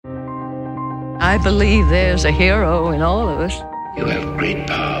I believe there's a hero in all of us. You have great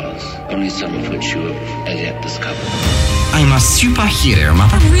powers, only some of which you have as yet discovered. I'm a superhero, Mama.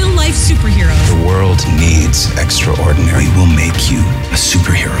 A real-life superhero. The world needs extraordinary. We will make you a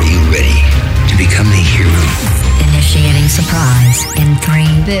superhero. Are you ready to become a hero? Initiating surprise in 3.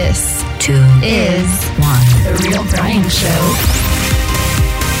 This, 2, is 1. The Real Brian Show.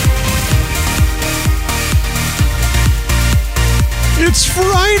 It's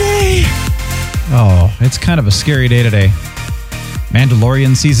Friday! Oh, it's kind of a scary day today.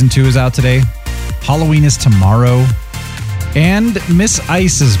 Mandalorian Season 2 is out today. Halloween is tomorrow. And Miss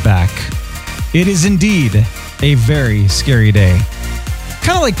Ice is back. It is indeed a very scary day.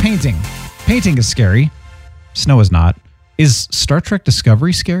 Kind of like painting. Painting is scary. Snow is not. Is Star Trek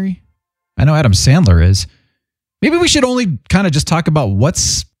Discovery scary? I know Adam Sandler is. Maybe we should only kind of just talk about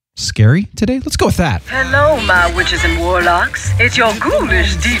what's scary today? Let's go with that. Hello, my witches and warlocks. It's your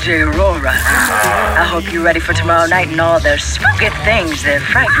ghoulish DJ Aurora. I hope you're ready for tomorrow night and all the spooky things that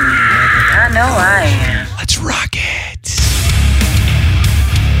frighten you. I know I am. Let's rock it.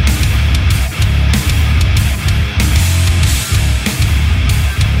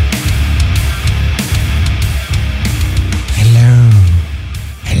 Hello.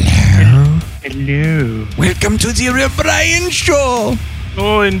 Welcome to the Real Brian Show.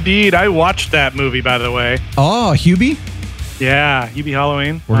 Oh, indeed. I watched that movie, by the way. Oh, Hubie? Yeah, Hubie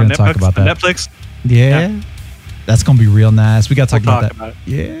Halloween. We're going to talk about that. On Netflix. Yeah. That's going to be real nice. We got to talk about it.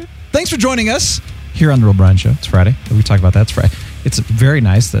 Yeah. Thanks for joining us here on The Real Brian Show. It's Friday. We talk about that. It's Friday. It's very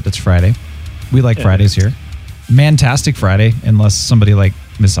nice that it's Friday. We like Fridays here. Mantastic Friday, unless somebody like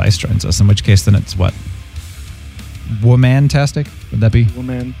Miss Ice joins us, in which case then it's what? Womantastic? Would that be?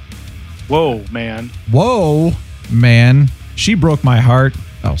 Woman. Whoa, man. Whoa, man. She broke my heart.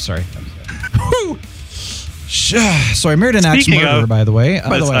 Oh, sorry. Sorry, I married an axe murderer, by the way.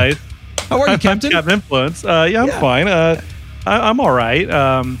 How are you, Captain? Captain Influence. I'm fine. I'm all right.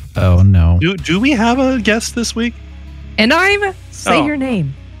 Oh, no. Do we have a guest this week? And say your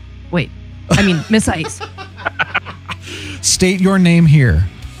name. Wait, I mean, Miss Ice. State your name here.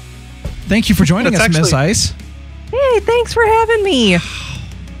 Thank you for joining us, Miss Ice. Hey, thanks for having me.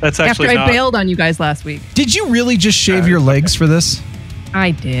 That's actually after I bailed on you guys last week. Did you really just shave your legs for this?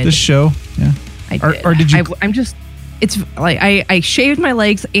 I did. This show? Yeah. I did. Or did you? I'm just. It's like I shaved my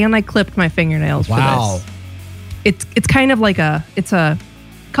legs and I clipped my fingernails. Wow. For this. It's kind of like a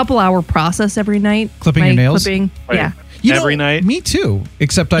couple hour process every night. Clipping your nails? Right. Yeah. Every night? Me too.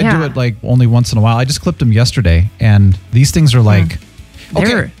 Except I do it like only once in a while. I just clipped them yesterday, and these things are like.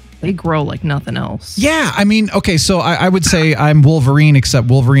 They grow like nothing else. Yeah, I mean, okay, so I would say I'm Wolverine, except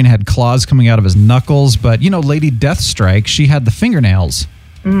Wolverine had claws coming out of his knuckles. But, Lady Deathstrike, she had the fingernails.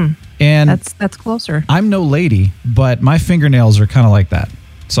 And that's closer. I'm no lady, but my fingernails are kind of like that.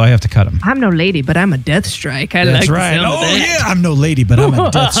 So I have to cut them. I'm no lady, but I'm a Deathstrike. That's right. I'm no lady, but I'm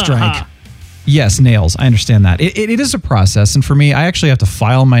a Deathstrike. Yes, nails. I understand that. It is a process. And for me, I actually have to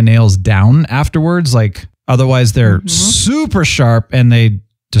file my nails down afterwards. Like, otherwise they're super sharp and they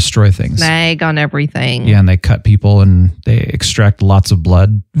destroy things. Snag on everything. Yeah, and they cut people and they extract lots of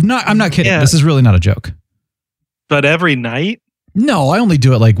blood. I'm not kidding. Yeah. This is really not a joke. But every night? No, I only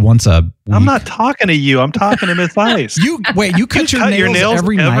do it like once a week. I'm not talking to you. I'm talking to Miss Ice. You cut your nails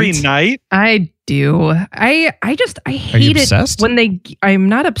every night? I do. I hate it when I'm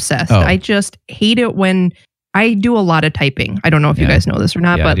not obsessed. Oh. I just hate it when I do a lot of typing. I don't know if you guys know this or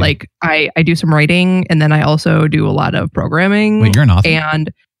not, but I do some writing and then I also do a lot of programming. Wait, you're an author? And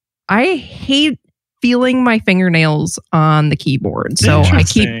I hate feeling my fingernails on the keyboard. So I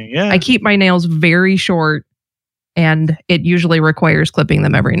keep my nails very short and it usually requires clipping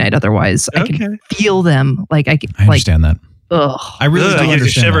them every night. Otherwise I can feel them. I understand that. Ugh. I really do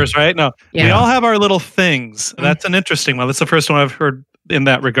understand shivers, that. right? No, we all have our little things. That's an interesting one. That's the first one I've heard in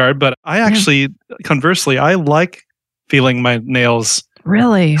that regard, but I actually, conversely, I like feeling my nails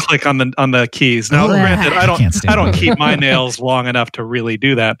really click on the keys. Now, granted, I don't keep my nails long enough to really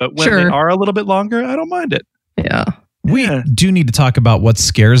do that, but when they are a little bit longer, I don't mind it. Yeah. We do need to talk about what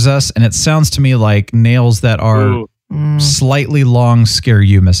scares us, and it sounds to me like nails that are slightly long scare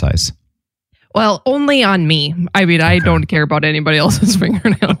you, Miss Ice. Well, only on me. I mean, I don't care about anybody else's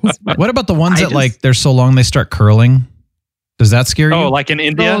fingernails. What about the ones that they're so long they start curling? Does that scare you? Oh, like in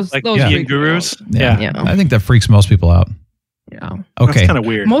India? Those Indian gurus? Yeah. I think that freaks most people out. Yeah. Okay. That's kind of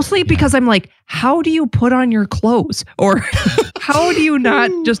weird. Mostly because I'm like, how do you put on your clothes? Or how do you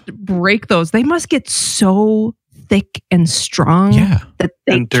not just break those? They must get so thick and strong that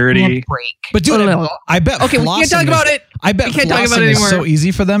they and dirty. can't break. But dude, I bet we can't talk about it. I bet can't talk about flossing it is anymore. so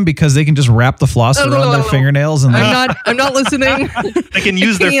easy for them because they can just wrap the floss around their fingernails and I'm not listening. They can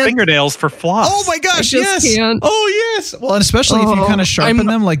use their fingernails for floss. Oh my gosh, I just yes. can't. Oh yes. Well, and especially if you kind of sharpen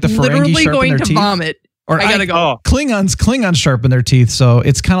them like the Ferengi literally sharpen going their to teeth. vomit. Or I gotta go. Klingons sharpen their teeth, so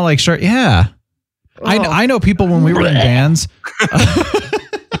it's kind of like sharp. Yeah. I know people when we were in bands.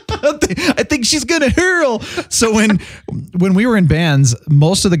 I think she's gonna hurl. So when we were in bands,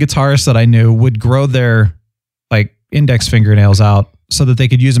 most of the guitarists that I knew would grow their like index fingernails out so that they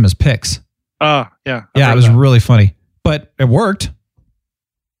could use them as picks. Oh, yeah. Yeah, it was really funny, but it worked.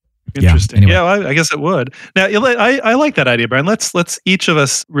 Interesting. Yeah, anyway. Yeah, I guess it would. Now, I like that idea, Brian. Let's each of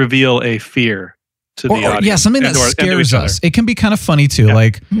us reveal a fear to the audience. Yeah, something that scares us. It can be kind of funny too,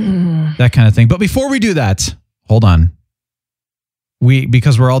 like that kind of thing. But before we do that, hold on.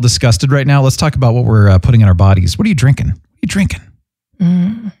 Because we're all disgusted right now, let's talk about what we're putting in our bodies. What are you drinking? What are you drinking?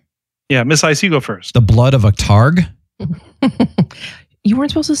 Yeah, Miss Ice, you go first. The blood of a targ? You weren't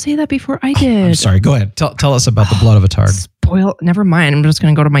supposed to say that before I did. I'm sorry. Go ahead. Tell us about the blood of a targ. Spoil. Never mind. I'm just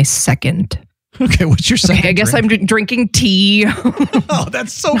going to go to my second. Okay, what's your second? Okay, I guess drink? I'm drinking tea. Oh,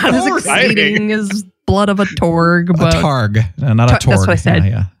 that's so not as exciting as blood of a torg. But a targ, not a torg. That's what I said.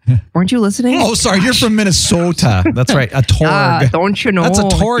 Yeah. Weren't you listening? Oh, sorry. You're from Minnesota. That's right. A torg. Don't you know? That's a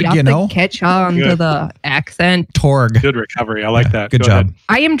torg, you know. Catch on to the accent. Torg. Good recovery. I like that. Good job. Ahead.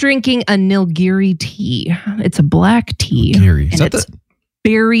 I am drinking a Nilgiri tea. It's a black tea. Nilgiri. And it's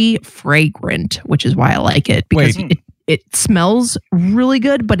very fragrant, which is why I like it. Because it smells really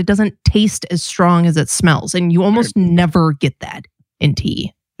good, but it doesn't taste as strong as it smells. And you almost never get that in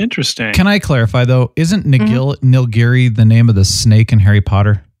tea. Interesting. Can I clarify, though? Isn't Nilgiri the name of the snake in Harry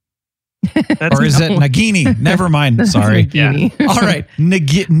Potter? Or is it Nagini? Never mind. Sorry. Nagini. All right.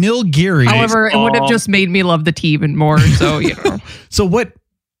 Nilgiri. However, it would have just made me love the tea even more. So, you know. So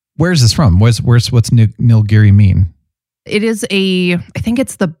where's this from? What's Nilgiri mean? It is I think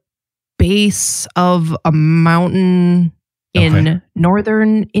it's the base of a mountain in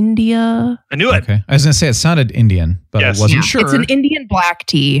northern India. I knew it. Okay. I was going to say it sounded Indian, but I wasn't sure. It's an Indian black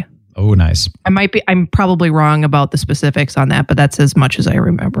tea. Oh, nice. I'm probably wrong about the specifics on that, but that's as much as I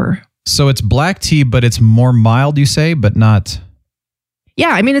remember. So it's black tea, but it's more mild, you say, but not. Yeah,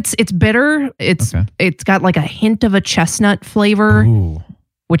 I mean it's bitter. It's got like a hint of a chestnut flavor,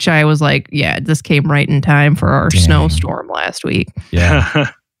 which I was like, yeah, this came right in time for our snowstorm last week.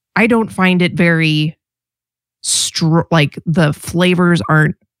 Yeah. I don't find it very like the flavors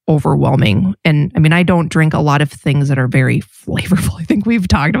aren't overwhelming. And I mean, I don't drink a lot of things that are very flavorful. I think we've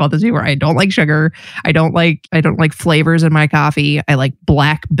talked about this before. I don't like sugar. I don't like flavors in my coffee. I like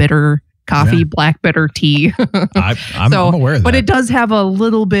black bitter coffee, black bitter tea. I'm aware of that. But it does have a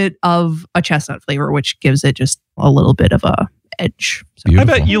little bit of a chestnut flavor, which gives it just a little bit of a edge. So. I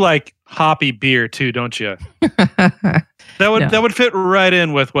bet you like hoppy beer too, don't you? That would fit right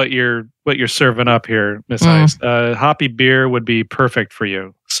in with what you're serving up here, Miss Ice. Hoppy beer would be perfect for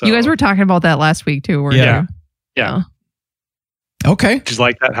you. So. You guys were talking about that last week too, weren't you? Yeah. Okay. Did you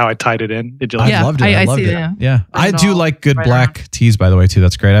like that? How I tied it in? Did you like I loved it. I loved it. That. Yeah. I do like good black teas, by the way, too.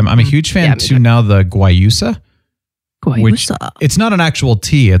 That's great. I'm a huge fan too now. The Guayusa. Which it's not an actual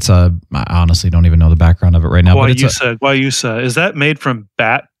tea. It's I honestly don't even know the background of it right now. Guayusa. Is that made from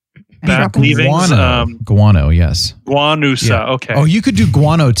bat leavings? Guano, yes. Guanusa. Yeah. Okay. Oh, you could do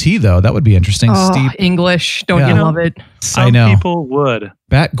guano tea though. That would be interesting. Oh, Steep. English. Don't you love it? Some people would.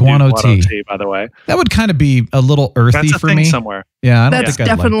 Bat guano tea. By the way, that would kind of be a little earthy for me. Somewhere. Yeah, that's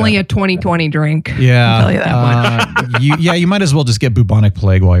definitely a 2020 drink. Yeah, I'll tell you that much. You might as well just get bubonic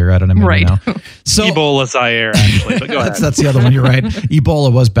plague while you're at it. Right. Now. So Ebola Zaire, actually. But go ahead. That's the other one. You're right.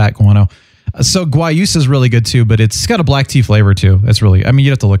 Ebola was bat guano. So Guayusa is really good too, but it's got a black tea flavor too. It's really, I mean,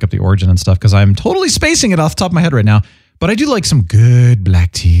 you'd have to look up the origin and stuff because I'm totally spacing it off the top of my head right now. But I do like some good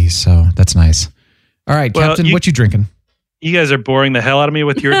black tea, so that's nice. All right, Captain, what you drinking? You guys are boring the hell out of me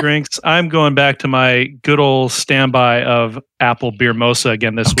with your drinks. I'm going back to my good old standby of apple beer mosa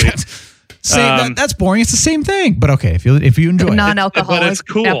again this week. That's boring. It's the same thing, but okay. If you enjoy it, non-alcoholic but it's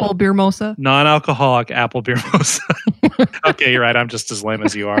cool. apple beer mosa, non-alcoholic apple beer mosa. Okay, you're right. I'm just as lame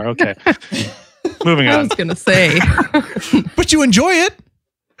as you are. Okay, moving on. I was gonna say, but you enjoy it.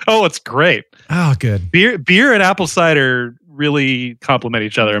 Oh, it's great. Oh, good. Beer and apple cider really complement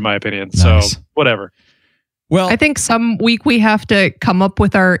each other, in my opinion. Nice. So whatever. Well, I think some week we have to come up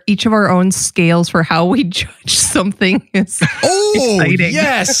with each of our own scales for how we judge something is exciting.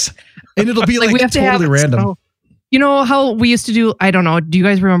 Yes. And it'll be like we have totally random. So, you know how we used to do, I don't know, do you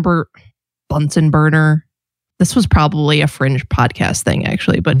guys remember Bunsen burner? This was probably a fringe podcast thing,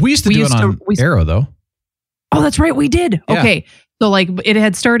 actually. But we used to do it on Arrow, though. Oh, that's right. We did. Yeah. Okay. So like it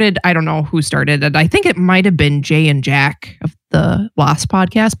had started, I don't know who started it. I think it might have been Jay and Jack of the Lost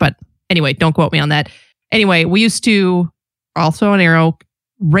podcast. But anyway, don't quote me on that. Anyway, we used to also on Arrow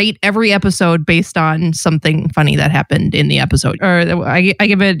rate every episode based on something funny that happened in the episode. Or I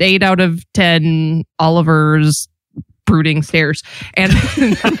give it 8 out of 10 Oliver's brooding stares. And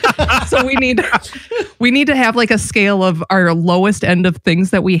so we need to have like a scale of our lowest end of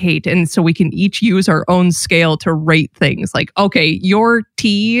things that we hate. And so we can each use our own scale to rate things. Like, okay, your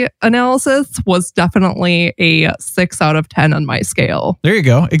tea analysis was definitely a 6 out of 10 on my scale. There you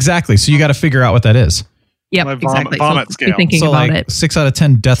go. Exactly. So you got to figure out what that is. Yep, exactly. Vomit scale. Thinking so about like it. 6 out of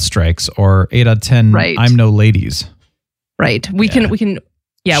 10 death strikes or 8 out of 10 Right. I'm no ladies. Right. We can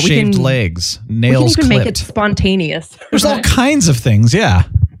Shaved legs, nails we can even clipped. make it spontaneous. There's all kinds of things. Yeah.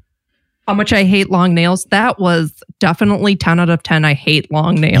 How much I hate long nails. That was definitely 10 out of 10. I hate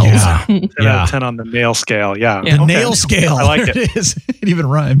long nails. Yeah. 10 out of 10 on the nail scale. Yeah. The nail scale. I like There it. It is. It even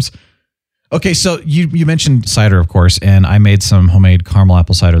rhymes. Okay, so you mentioned cider, of course, and I made some homemade caramel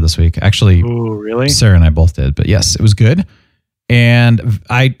apple cider this week. Actually, Ooh, really? Sarah and I both did, but yes, it was good. And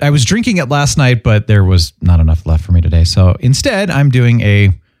I was drinking it last night, but there was not enough left for me today. So instead, I'm doing a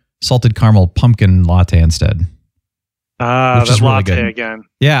salted caramel pumpkin latte instead. That really latte good. again.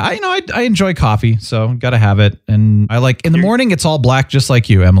 Yeah, I enjoy coffee, so got to have it. And I like in the morning, it's all black, just like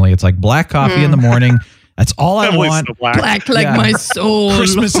you, Emily. It's like black coffee in the morning. That's all I Emily's want. so black. Black like Yeah. my soul.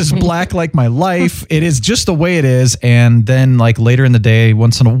 Christmas is black like my life. It is just the way it is. And then like later in the day,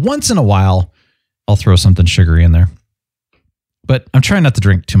 once in a while, I'll throw something sugary in there. But I'm trying not to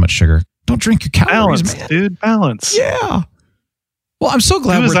drink too much sugar. Don't drink your calories, Balance, man. dude. Balance. Yeah. Well, I'm so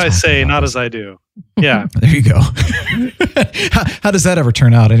glad Do as we're I talking say, about not this. as I do. Yeah. There you go. how does that ever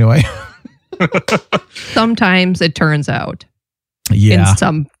turn out anyway? Sometimes it turns out Yeah. in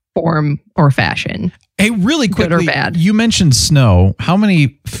some form or fashion. Hey, really Good quickly, or bad. you mentioned snow. How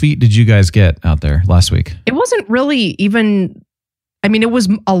many feet did you guys get out there last week? It wasn't really even, I mean, it was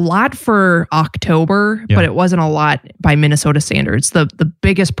a lot for October, Yeah. but it wasn't a lot by Minnesota standards. The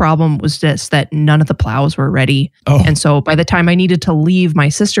biggest problem was just that none of the plows were ready. Oh. And so by the time I needed to leave my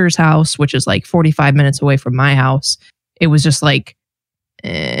sister's house, which is like 45 minutes away from my house, it was just like,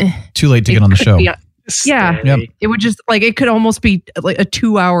 Too late to it get on the could show. be yeah. Yep. It would just like, it could almost be like a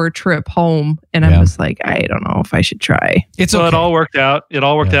 2-hour trip home. And I Yeah. was like, I don't know if I should try. It's So okay. it all worked out. It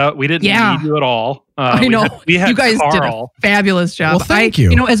all worked out. We didn't Yeah. need you at all. I know. We had you guys Carl. did a fabulous job. Well, thank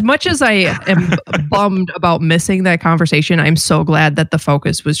you. You know, as much as I am bummed about missing that conversation, I'm so glad that the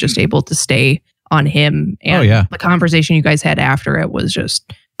focus was just able to stay on him. And yeah. the conversation you guys had after it was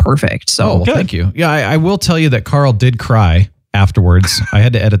just perfect. So Oh, well, thank you. Yeah, I will tell you that Carl did cry afterwards. I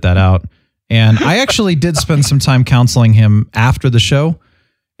had to edit that out. And I actually did spend some time counseling him after the show.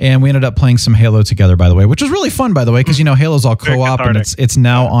 And we ended up playing some Halo together, by the way, which was really fun, by the way, because, you know, Halo's all Very co-op and cathartic. it's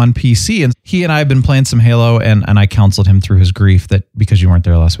now on PC. And he and I have been playing some Halo and I counseled him through his grief that because you weren't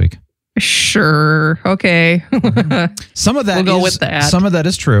there last week. sure. Okay. Some of that We'll go is- with that. Some of that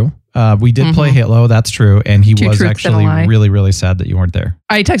is true. We did play Halo. That's true. And he Two was truths and a actually lie. really, really sad that you weren't there.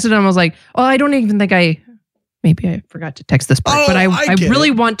 I texted him. I was like, oh, I don't even think maybe I forgot to text this part, Oh, but I get really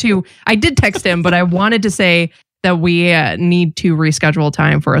it. want to. I did text him, but I wanted to say that we need to reschedule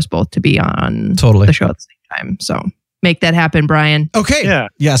time for us both to be on Totally. the show at the same time. So make that happen, Brian. Okay. Yeah.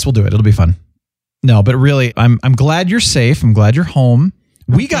 Yes, we'll do it. It'll be fun. No, but really, I'm glad you're safe. I'm glad you're home.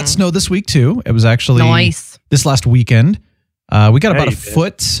 We got snow this week too. It was actually Nice. this last weekend. We got about Yeah, a you did.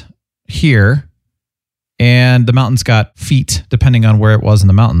 foot here, and the mountains got feet, depending on where it was in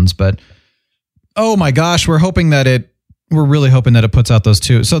the mountains. But oh my gosh, we're really hoping that it puts out those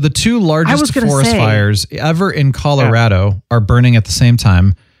two. So the two was largest gonna forest say. fires ever in Colorado are burning at the same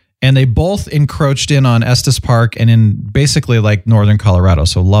time. And they both encroached in on Estes Park and in basically like northern Colorado.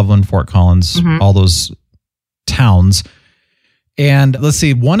 So Loveland, Fort Collins, all those towns. And let's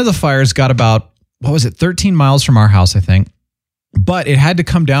see, one of the fires got about, 13 miles from our house, I think. But it had to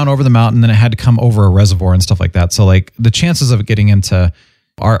come down over the mountain, then it had to come over a reservoir and stuff like that. So like the chances of it getting into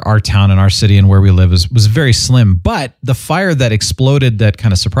our town and our city and where we live was very slim. But the fire that exploded that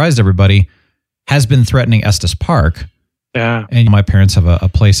kind of surprised everybody has been threatening Estes Park. Yeah. And my parents have a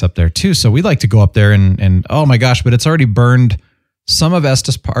place up there too. So we like to go up there and oh my gosh, but it's already burned some of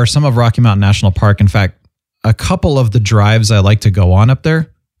Estes or some of Rocky Mountain National Park. In fact, a couple of the drives I like to go on up there,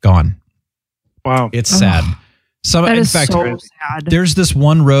 gone. Wow. It's sad. That in is fact, so sad. there's this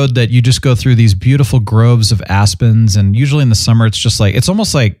one road that you just go through these beautiful groves of aspens. And usually in the summer, it's just like, it's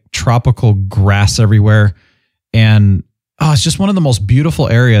almost like tropical grass everywhere. And it's just one of the most beautiful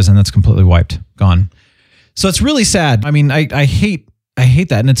areas. And it's completely wiped, gone. So it's really sad. I mean, I hate I hate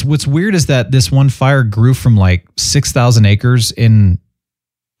that. And what's weird is that this one fire grew from like 6,000 acres in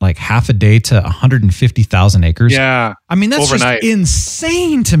like half a day to 150,000 acres. Yeah. I mean, that's overnight. just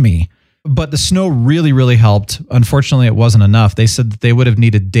insane to me. But the snow really, really helped. Unfortunately, it wasn't enough. They said that they would have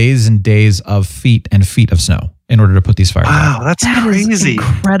needed days and days of feet and feet of snow in order to put these fires out. Wow, that's That is crazy.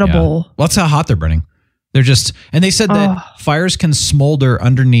 incredible. Yeah. Well, that's how hot they're burning. They're just, and they said that fires can smolder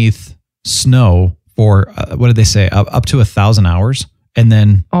underneath snow for, what did they say? Up to 1,000 hours. And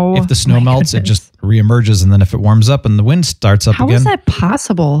then if the snow melts, it just reemerges. And then if it warms up and the wind starts up How again. is that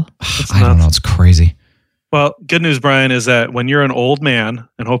possible? I don't know. It's crazy. Well, good news, Brian, is that when you're an old man,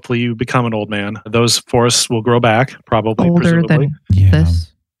 and hopefully you become an old man, those forests will grow back, probably, Older presumably. than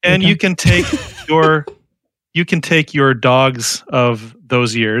this. And you can take your dogs of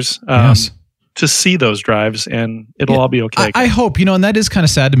those years to see those drives, and it'll all be okay. I hope, and that is kind of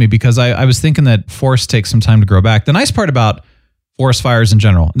sad to me because I was thinking that forests take some time to grow back. The nice part about forest fires in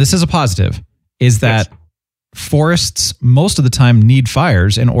general, this is a positive, is that forests most of the time need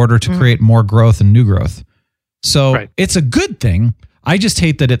fires in order to create more growth and new growth. So it's a good thing. I just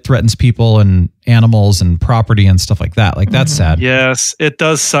hate that it threatens people and animals and property and stuff like that. Like that's sad. Yes, it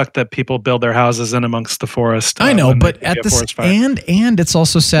does suck that people build their houses in amongst the forest. I know, but at this and it's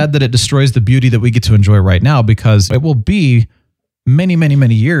also sad that it destroys the beauty that we get to enjoy right now because it will be many, many,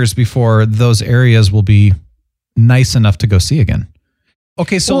 many years before those areas will be nice enough to go see again.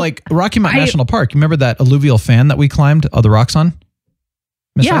 Okay, so like Rocky Mountain National Park, you remember that alluvial fan that we climbed the rocks on?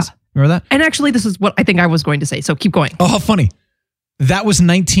 Yeah. Remember that? And actually, this is what I think I was going to say. So keep going. Oh, how funny. That was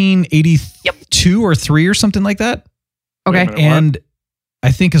 1982 or 3 or something like that. Okay. And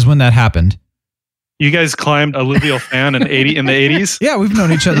I think is when that happened. You guys climbed alluvial fan in the 80s? Yeah, we've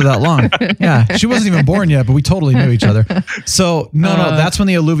known each other that long. Yeah, she wasn't even born yet, but we totally knew each other. So no, that's when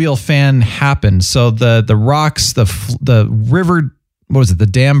the alluvial fan happened. So the rocks, the river, what was it? The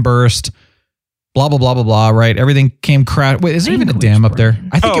dam burst. Blah blah blah blah blah. Right, everything came crash. Wait, is there even a dam up there?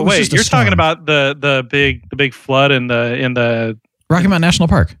 I think it was just a you're storm. talking about the big flood in the Rocky Mountain National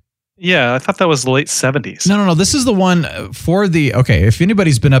Park. Yeah, I thought that was the late 70s. No. This is the one for the, okay, if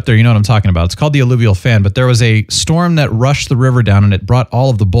anybody's been up there, you know what I'm talking about. It's called the alluvial fan, but there was a storm that rushed the river down and it brought all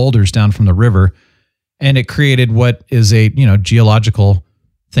of the boulders down from the river and it created what is a, geological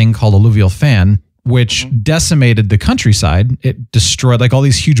thing called alluvial fan, which decimated the countryside. It destroyed, like all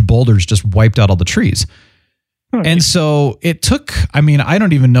these huge boulders just wiped out all the trees. And so it took, I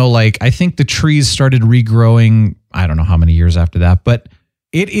don't even know, I think the trees started regrowing, I don't know how many years after that, but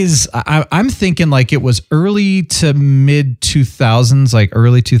it is, I'm thinking it was early to mid 2000s, like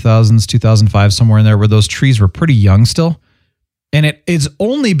early 2000s, 2005, somewhere in there where those trees were pretty young still. And it's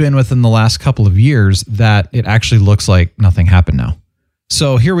only been within the last couple of years that it actually looks like nothing happened now.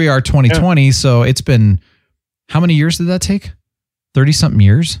 So here we are, 2020. Yeah. So it's been, how many years did that take? 30 something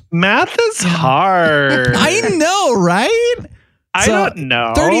years? Math is hard. I know, right? I don't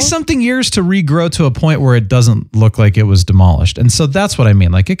know. 30 something years to regrow to a point where it doesn't look like it was demolished. And so that's what I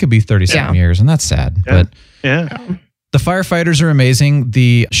mean. It could be 30 something years and that's sad. Yeah. But the firefighters are amazing.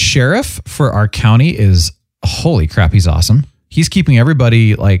 The sheriff for our county is, holy crap, he's awesome. He's keeping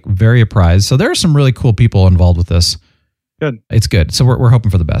everybody very apprised. So there are some really cool people involved with this. Good. It's good. So we're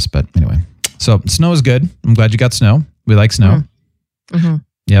hoping for the best. But anyway, so snow is good. I'm glad you got snow. We like snow. Mm-hmm.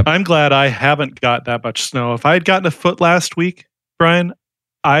 Yep. I'm glad I haven't got that much snow. If I had gotten a foot last week, Brian,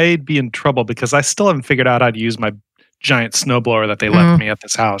 I'd be in trouble because I still haven't figured out how to use my giant snowblower that they left me at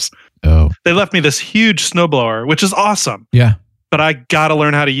this house. Oh. They left me this huge snowblower, which is awesome. Yeah. But I got to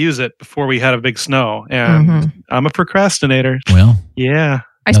learn how to use it before we had a big snow. And I'm a procrastinator. Well. Yeah.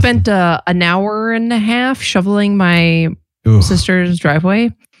 I spent an hour and a half shoveling my sister's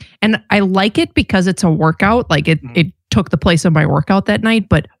driveway. And I like it because it's a workout. It took the place of my workout that night.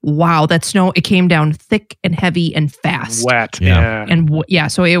 But wow, that snow, it came down thick and heavy and fast. Wet. Yeah. And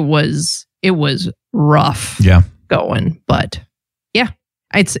so it was rough going. But yeah,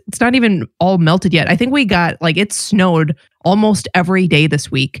 it's not even all melted yet. I think we got, it snowed almost every day this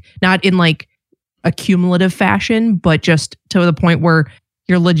week. Not in a cumulative fashion, but just to the point where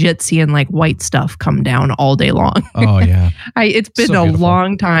you're legit seeing white stuff come down all day long. Oh yeah. It's been so a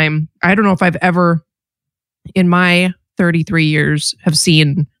long time. I don't know if I've ever in my 33 years have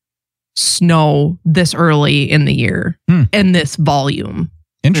seen snow this early in the year and this volume.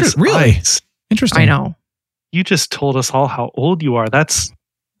 Interesting. Really? Interesting. I know. You just told us all how old you are. That's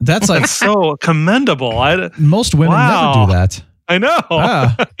so commendable. Most women never do that. I know.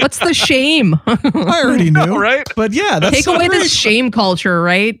 What's the shame? I already knew, right? But yeah, that's take away this shame culture,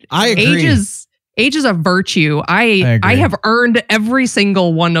 right? I agree. Age is a virtue. I have earned every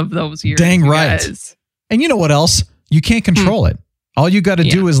single one of those years. Dang right. And you know what else? You can't control it. All you got to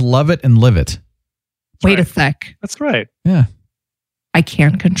do is love it and live it. Wait a sec. That's right. Yeah. I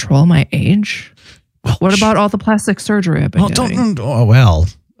can't control my age. Well, what about all the plastic surgery I've been doing? I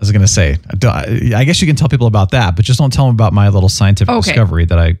was going to say, I guess you can tell people about that, but just don't tell them about my little scientific discovery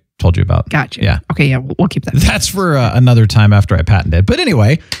that I told you about. Gotcha. Yeah. Okay, yeah, we'll keep that. That's for another time after I patent it. But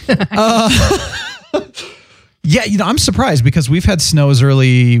anyway, yeah, I'm surprised because we've had snows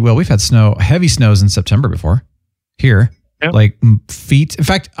early. Well, we've had heavy snows in September before here, like feet. In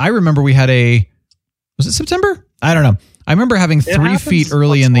fact, I remember we had was it September? I don't know. I remember having 3 feet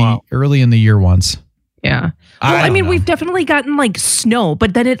early in the year once. Yeah. Well, I mean, we've definitely gotten like snow,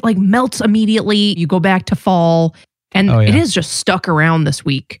 but then it like melts immediately. You go back to fall and it is just stuck around this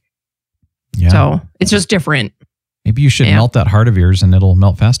week. Yeah. So it's just different. Maybe you should melt that heart of yours and it'll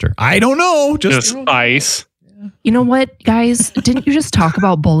melt faster. I don't know. Just ice. You know what, guys? Didn't you just talk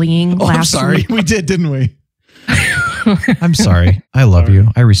about bullying last I'm sorry. week? We did, didn't we? I'm sorry. I love you.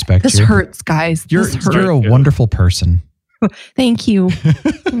 I respect you. This hurts, guys. You're a wonderful person. Thank you.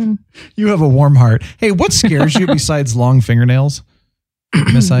 You have a warm heart. Hey, what scares you besides long fingernails?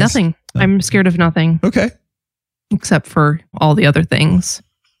 Miss Ice? Nothing. I'm scared of nothing. Okay. Except for all the other things.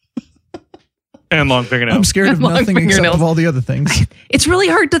 And long fingernails. I'm scared of nothing except of all the other things. It's really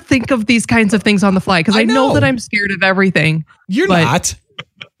hard to think of these kinds of things on the fly because I know that I'm scared of everything. You're not.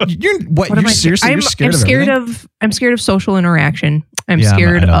 You're seriously you're scared of everything? I'm scared of social interaction. I'm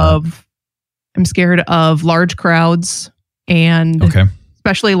scared of large crowds and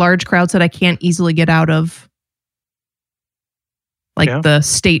especially large crowds that I can't easily get out of. Like the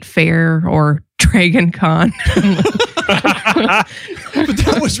State Fair or Dragon Con. But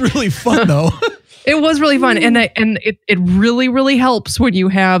that was really fun though. It was really fun. And it really, really helps when you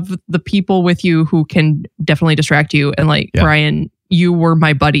have the people with you who can definitely distract you. And like Brian, you were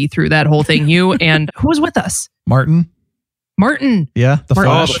my buddy through that whole thing. You and who was with us? Martin. Yeah. The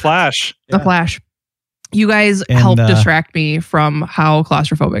Flash. The Flash. You guys helped distract me from how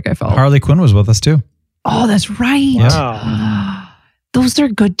claustrophobic I felt. Harley Quinn was with us too. Oh, that's right. Wow. Those are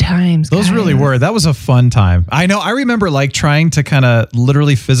good times. Those guys. really were. That was a fun time. I know. I remember like trying to kind of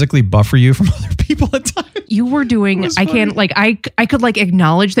literally physically buffer you from other people at times. You were doing, I could like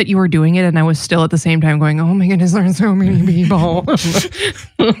acknowledge that you were doing it and I was still at the same time going, oh my goodness, there's so many people. I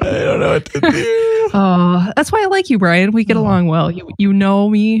don't know what to do. That's why I like you, Brian. We get along well. You know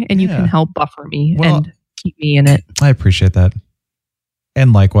me and you can help buffer me and keep me in it. I appreciate that.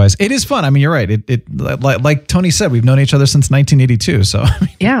 And likewise, it is fun. I mean, you're right. It like Tony said, we've known each other since 1982. So I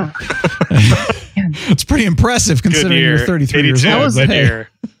mean, it's pretty impressive considering you're 33 years old.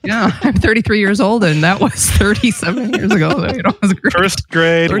 Yeah, I'm 33 years old, and that was 37 years ago. So, it was great. First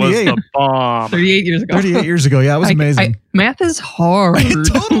grade 38. Was the bomb. 38 years ago. 38 years ago. Yeah, it was amazing. Math is hard.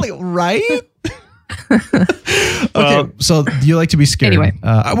 Totally right. Okay, so you like to be scared. Anyway.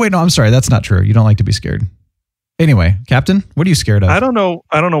 Wait, no, I'm sorry. That's not true. You don't like to be scared. Anyway, Captain, what are you scared of? I don't know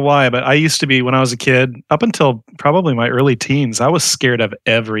why, but I used to be when I was a kid, up until probably my early teens, I was scared of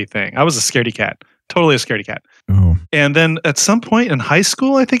everything. I was a scaredy cat. Totally a scaredy cat. Ooh. And then at some point in high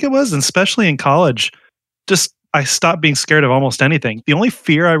school, I think it was, and especially in college, I stopped being scared of almost anything. The only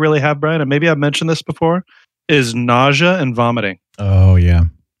fear I really have, Brian, and maybe I've mentioned this before, is nausea and vomiting. Oh, yeah.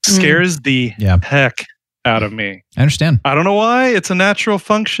 Scares the heck out of me. I understand. I don't know why. It's a natural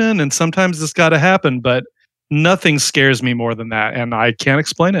function, and sometimes it's got to happen, but nothing scares me more than that, and I can't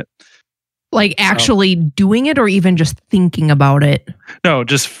explain it. Like actually doing it or even just thinking about it? No,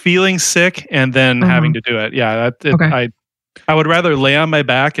 just feeling sick and then having to do it. Yeah, I would rather lay on my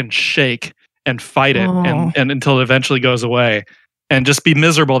back and shake and fight it and until it eventually goes away and just be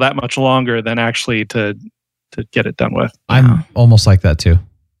miserable that much longer than actually to get it done with. I'm almost like that too.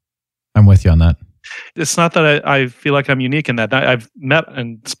 I'm with you on that. It's not that I feel like I'm unique in that. I've met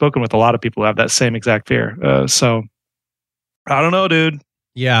and spoken with a lot of people who have that same exact fear. So I don't know, dude.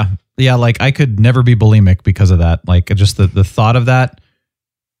 Yeah. Like I could never be bulimic because of that. Like just the thought of that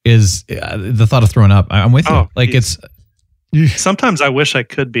is the thought of throwing up. I'm with you. Like it's. Sometimes I wish I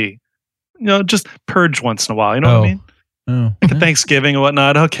could be, just purge once in a while. You know what I mean? Like Thanksgiving and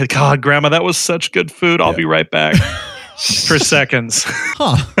whatnot. Okay, God, Grandma, that was such good food. I'll be right back for seconds.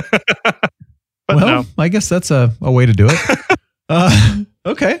 But no. I guess that's a way to do it.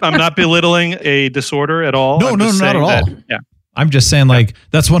 Okay. I'm not belittling a disorder at all. No, not at all. I'm just saying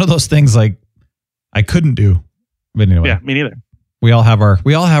that's one of those things like I couldn't do. But anyway. Yeah, me neither. We all have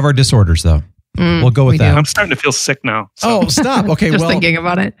our disorders though. We'll go with that. I'm starting to feel sick now. So. Oh, stop. Okay. Just thinking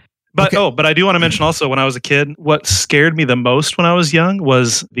about it. But but I do want to mention also when I was a kid, what scared me the most when I was young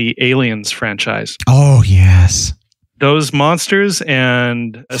was the Aliens franchise. Oh, yes. Those monsters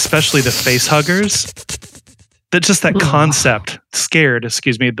and especially the face huggers that concept scared,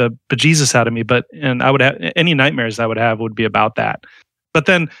 the bejesus out of me. And I would have any nightmares I would have would be about that. But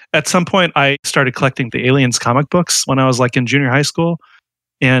then at some point I started collecting the Aliens comic books when I was like in junior high school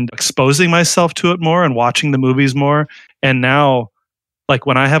and exposing myself to it more and watching the movies more. And now, like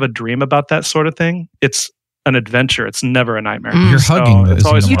when I have a dream about that sort of thing, it's an adventure. It's never a nightmare. You're hugging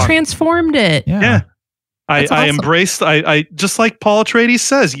this. You transformed it. Yeah. I awesome. embraced, I just like Paul Atreides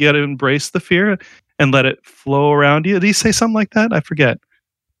says, you got to embrace the fear and let it flow around you. Did he say something like that? I forget.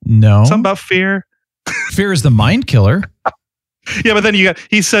 No. Something about fear. Fear is the mind killer. Yeah, but then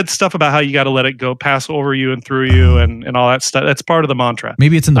he said stuff about how you got to let it go, pass over you and through you and all that stuff. That's part of the mantra.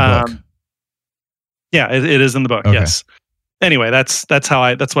 Maybe it's in the book. Yeah, it is in the book. Okay. Yes. Anyway, that's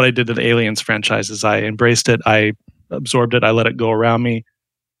what I did to the Aliens franchises. I embraced it. I absorbed it. I let it go around me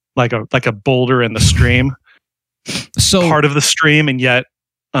like a boulder in the stream. So part of the stream and yet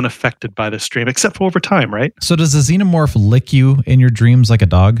unaffected by the stream, except for over time, right? So does the xenomorph lick you in your dreams like a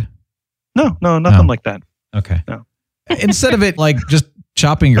dog? No, nothing like that. Okay. No. Instead of it like just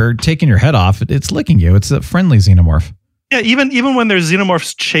chopping or taking your head off, it's licking you. It's a friendly xenomorph. Yeah, even when there's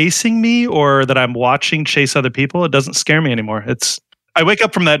xenomorphs chasing me or that I'm watching chase other people, it doesn't scare me anymore. I wake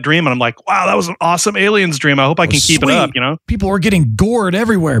up from that dream and I'm like, wow, that was an awesome Aliens dream. I hope I can keep it up, you know? People were getting gored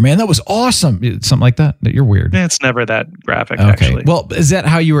everywhere, man. That was awesome. Something like that? You're weird. Yeah, it's never that graphic, actually. Well, is that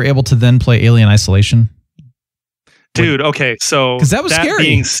how you were able to then play Alien Isolation? Dude, okay, so because that was scary.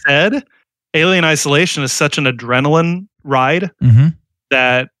 Being said, Alien Isolation is such an adrenaline ride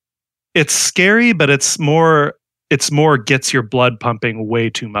that it's scary, but it's more gets your blood pumping way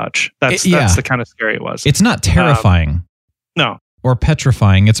too much. That's the kind of scary it was. It's not terrifying. No. Or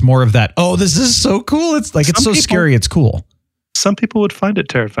petrifying. It's more of that, oh, this is so cool. It's like it's so scary, it's cool. Some people would find it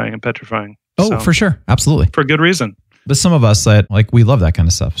terrifying and petrifying. Oh, for sure. Absolutely. For good reason. But some of us that we love that kind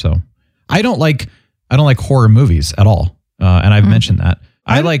of stuff. So I don't like horror movies at all. And I've mentioned that.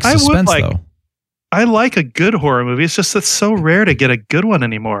 I like suspense though. I like a good horror movie. It's just it's so rare to get a good one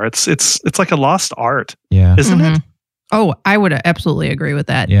anymore. It's like a lost art. Yeah. Isn't it? Oh, I would absolutely agree with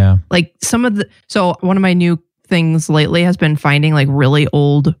that. Yeah. Like so one of my new things lately has been finding like really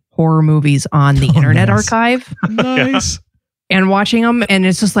old horror movies on the Internet Archive. Nice. And watching them. And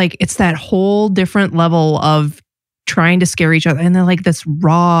it's just like, it's that whole different level of trying to scare each other. And then like this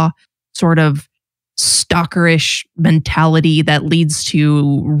raw sort of stalkerish mentality that leads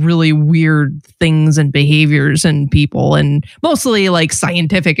to really weird things and behaviors in people, and mostly like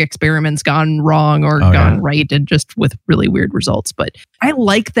scientific experiments gone wrong or gone right, and just with really weird results. But I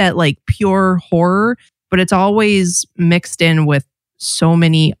like that like pure horror, but it's always mixed in with so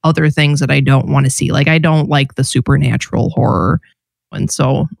many other things that I don't want to see. Like I don't like the supernatural horror, and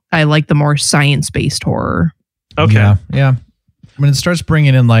so I like the more science-based horror. Okay. Yeah. When it starts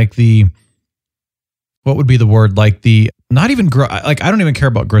bringing in like the, what would be the word? Like the, not even, I don't even care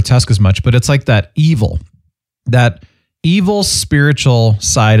about grotesque as much, but it's like that evil spiritual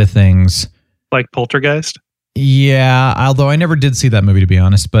side of things. Like Poltergeist? Yeah. Although I never did see that movie, to be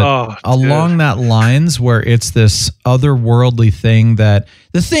honest, but along that lines where it's this otherworldly thing that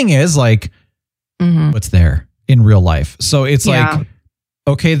the thing is like, what's there in real life. So it's like,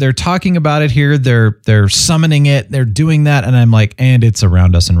 okay, they're talking about it here. They're summoning it. They're doing that. And I'm like, and it's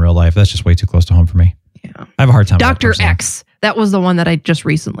around us in real life. That's just way too close to home for me. Yeah. I have a hard time. Dr. X. That was the one that I just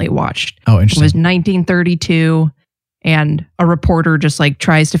recently watched. Oh, interesting. It was 1932. And a reporter just like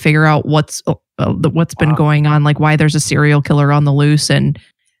tries to figure out what's been going on, like why there's a serial killer on the loose. And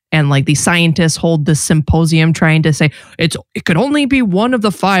like the scientists hold this symposium trying to say it could only be one of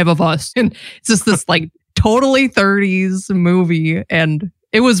the five of us. And it's just this like totally 30s movie, and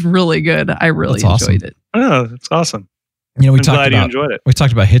it was really good. I really enjoyed it. Oh, that's awesome. You know, we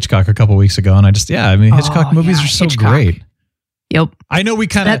talked about Hitchcock a couple weeks ago, and Hitchcock movies are so great. Yep. I know we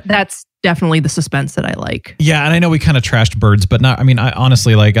kind of that's definitely the suspense that I like. Yeah, and I know we kind of trashed Birds, but not. I mean, I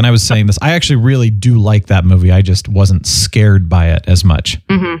honestly like, and I was saying this, I actually really do like that movie. I just wasn't scared by it as much.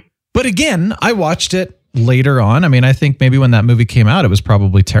 Mm-hmm. But again, I watched it later on. I mean, I think maybe when that movie came out, it was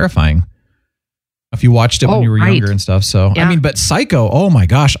probably terrifying. If you watched it when you were younger and stuff. So, I mean, but Psycho, oh my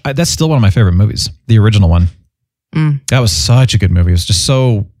gosh, that's still one of my favorite movies. The original one. That was such a good movie. It was just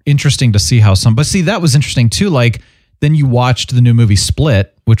so interesting to see how but see, that was interesting too. Like, then you watched the new movie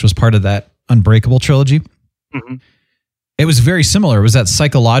Split, which was part of that Unbreakable trilogy. Mm-hmm. It was very similar. It was that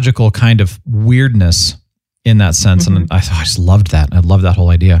psychological kind of weirdness in that sense. Mm-hmm. And I just loved that. I love that whole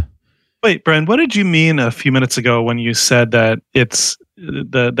idea. Wait, Brent, what did you mean a few minutes ago when you said that it's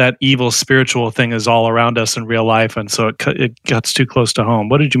that evil spiritual thing is all around us in real life, and so it gets too close to home?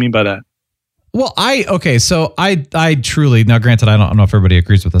 What did you mean by that? Well, so I truly, now granted, I don't know if everybody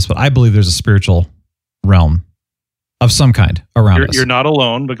agrees with this, but I believe there's a spiritual realm of some kind around us. You're not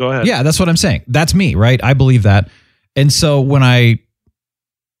alone, but go ahead. Yeah, that's what I'm saying. That's me, right? I believe that. And so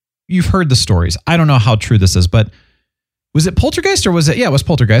you've heard the stories. I don't know how true this is, but was it Poltergeist or was it? Yeah, it was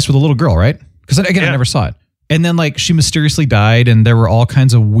Poltergeist with a little girl, right? Because again, I never saw it. And then like she mysteriously died, and there were all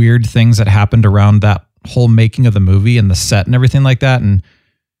kinds of weird things that happened around that whole making of the movie and the set and everything like that. And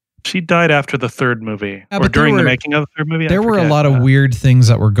she died after the third movie, or during the making of the third movie. There were a lot of weird things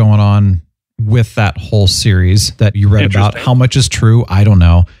that were going on with that whole series that you read about. How much is true? I don't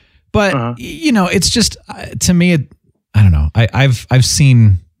know. But it's just to me, I don't know. I've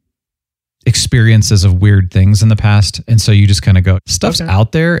seen experiences of weird things in the past, and so you just kind of go, stuff's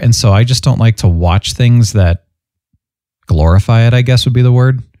out there, and so I just don't like to watch things that glorify it, I guess would be the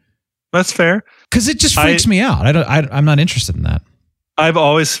word. That's fair, because it just freaks me out. I'm not interested in that. I've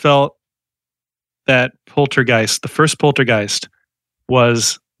always felt that Poltergeist, the first Poltergeist,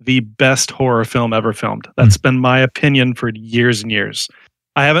 was the best horror film ever filmed. That's been my opinion for years and years.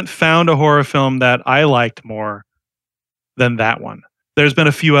 I haven't found a horror film that I liked more than that one. There's been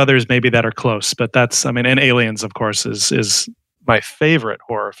a few others maybe that are close, but and Aliens, of course, is my favorite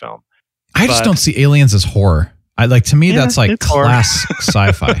horror film. I just don't see Aliens as horror. To me, that's like class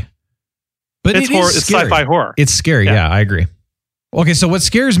sci-fi. But it's horror. It's sci-fi horror. It's scary. Yeah, I agree. Okay, so what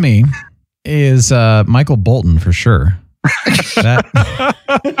scares me is Michael Bolton for sure.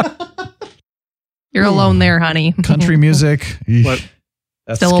 You're alone there, honey. Country music. What?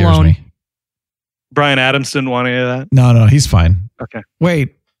 That Still scares alone. me. Brian Adams didn't want any of that? No, he's fine. Okay.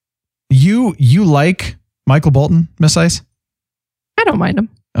 Wait, you like Michael Bolton, Miss Ice? I don't mind him.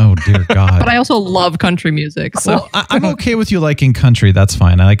 Oh, dear God. But I also love country music. So well, I'm okay with you liking country. That's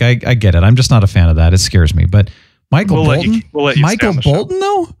fine. I get it. I'm just not a fan of that. It scares me. But Michael Bolton? We'll let you Michael Bolton,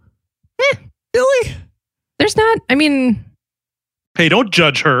 though? Really? There's not, hey, don't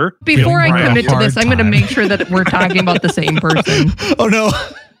judge her. Before I commit to this, I'm going to make sure that we're talking about the same person. Oh, no.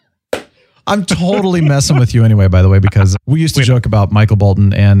 I'm totally messing with you anyway, by the way, because we used to joke about Michael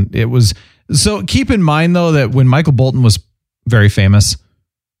Bolton, and it was... So keep in mind, though, that when Michael Bolton was very famous,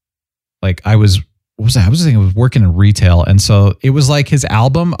 like I was working in retail, and so it was like his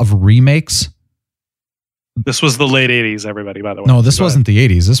album of remakes. This was the late 80s, everybody, by the way. No, this wasn't the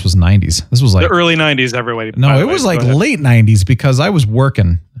 80s. This was 90s. This was like... the early 90s, everybody. No, it was like late 90s because I was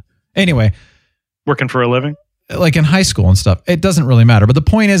working. Anyway. Working for a living? Like in high school and stuff. It doesn't really matter. But the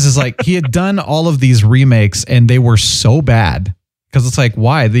point is like he had done all of these remakes and they were so bad. Because it's like,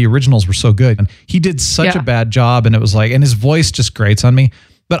 why? The originals were so good. And he did such a bad job, and it was like, and his voice just grates on me.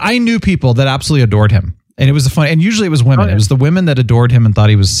 But I knew people that absolutely adored him. And it was and usually it was women. It was the women that adored him and thought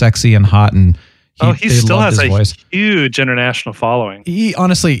he was sexy and hot, and he still has a huge international following. He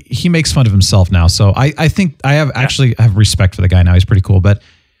makes fun of himself now. So I think I have respect for the guy now. He's pretty cool. But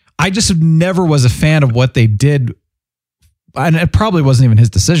I just never was a fan of what they did. And it probably wasn't even his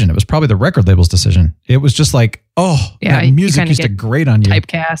decision. It was probably the record label's decision. It was just like, that music used to grate on you.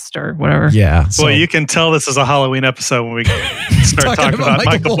 Typecast or whatever. Yeah. So. Well, you can tell this is a Halloween episode when we start talking about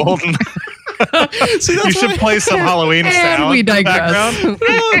Michael Bolton. See, you should play some Halloween sound we digress. In the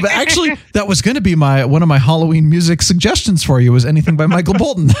background. No, but actually, that was going to be one of my Halloween music suggestions for you was anything by Michael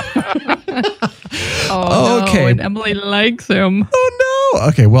Bolton. Okay. And Emily likes him. Oh no.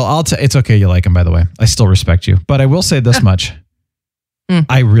 Okay. Well, it's okay. You like him, by the way. I still respect you, but I will say this much: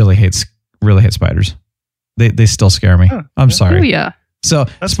 I really hate spiders. They still scare me. I'm sorry. Oh yeah. So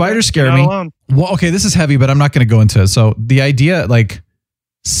spiders scare me. Well, okay, this is heavy, but I'm not going to go into it. So the idea, like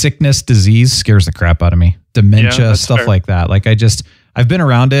sickness, disease, scares the crap out of me. Dementia, stuff like that. Like I've been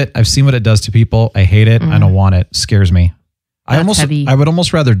around it. I've seen what it does to people. I hate it. I don't want it. It scares me. I would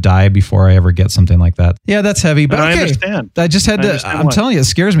almost rather die before I ever get something like that. Yeah, that's heavy, but okay. I understand. I just had to, I'm telling you, it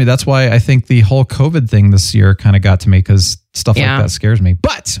scares me. That's why I think the whole COVID thing this year kind of got to me, because stuff like that scares me.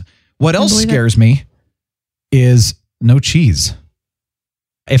 But what else scares me is no cheese.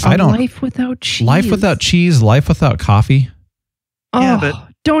 Life without cheese. Life without cheese, life without coffee. Oh, but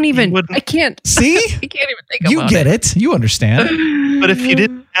don't even, I can't. See? I can't even think about it. You get it. You understand. But if you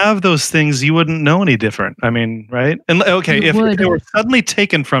didn't have those things, you wouldn't know any different. I mean, right? And okay, if they were suddenly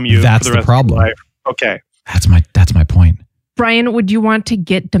taken from you, that's for the problem. Of your life, okay. That's my point. Brian, would you want to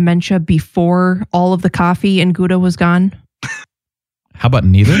get dementia before all of the coffee and Gouda was gone? How about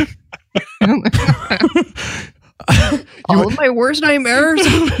neither? All of my worst nightmares.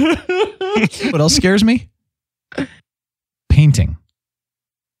 What else scares me? Painting.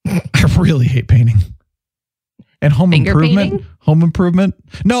 I really hate painting. And home improvement. Painting? Home improvement.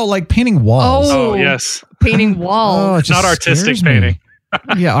 No, like painting walls. Oh yes. Painting walls. It's not artistic painting.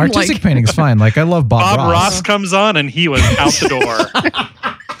 Yeah, artistic painting is fine. Like I love Bob Ross. Bob Ross comes on and he was out the door.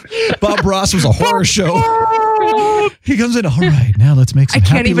 Bob Ross was a horror show. He comes in. All right, now let's make some. I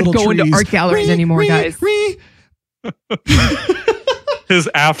can't even go into art galleries anymore, guys. His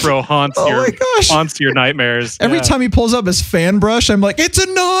afro haunts your nightmares. Every time he pulls up his fan brush, I'm like, it's a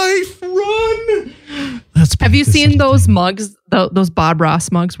knife. Run. Have you seen those mugs, those Bob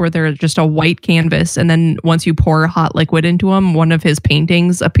Ross mugs, where they're just a white canvas, and then once you pour hot liquid into them, one of his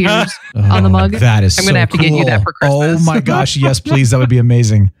paintings appears on the mug? That is I'm going to have to get you that for Christmas. Oh my gosh, yes, please. That would be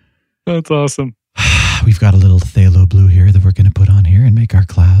amazing. That's awesome. We've got a little phthalo blue here that we're going to put on here and make our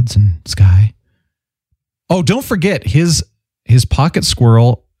clouds and sky. Oh, don't forget his pocket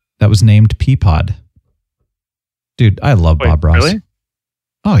squirrel that was named Peapod. Dude, I love Bob Ross. Really?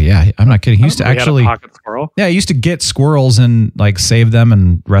 Oh yeah, I'm not kidding. He used to actually pocket squirrel. Yeah, he used to get squirrels and like save them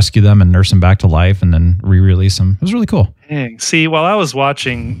and rescue them and nurse them back to life and then re-release them. It was really cool. Dang. See, while I was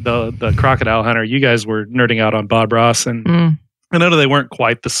watching the Crocodile Hunter, you guys were nerding out on Bob Ross, and I know they weren't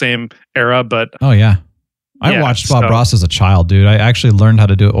quite the same era, but oh yeah. I watched Bob Ross as a child, dude. I actually learned how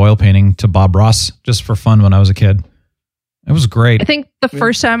to do oil painting to Bob Ross just for fun when I was a kid. It was great. I think the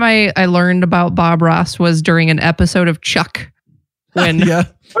first time I learned about Bob Ross was during an episode of Chuck. When I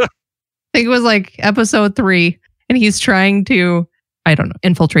think it was like episode 3, and he's trying to, I don't know,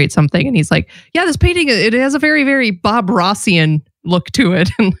 infiltrate something. And he's like, yeah, this painting, it has a very, very Bob Rossian look to it.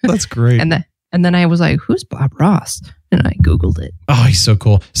 That's great. And then I was like, who's Bob Ross? And I Googled it. Oh, he's so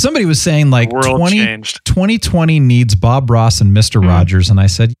cool. Somebody was saying like 2020 needs Bob Ross and Mr. Rogers. And I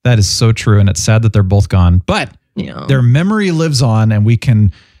said, that is so true. And it's sad that they're both gone. But their memory lives on,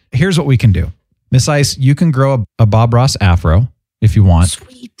 and here's what we can do. Miss Ice, you can grow a Bob Ross afro if you want.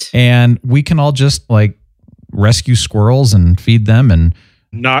 Sweet. And we can all just like rescue squirrels and feed them and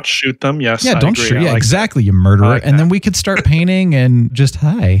not shoot them. Yes. Yeah, don't shoot. Yeah, exactly. You murderer. And then we could start painting and just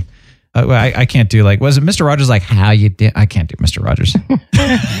hi. I can't do like, was it Mr. Rogers like, how you did? I can't do Mr. Rogers.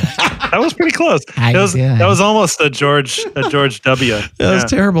 That was pretty close. That was almost a George W. That was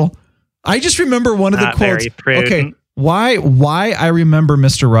terrible. I just remember one of the quotes. Okay. Why I remember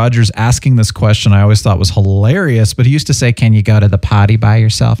Mr. Rogers asking this question, I always thought was hilarious, but he used to say, can you go to the potty by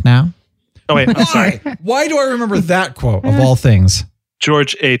yourself now? Oh, wait, I'm sorry. Why do I remember that quote of all things?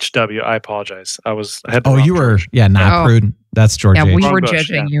 George H.W. I apologize. I had you were, not prudent. That's George H. Yeah, we were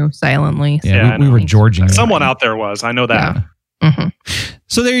judging you silently. Yeah, we were Georging you. Someone out there was. I know that. Yeah. Mm-hmm.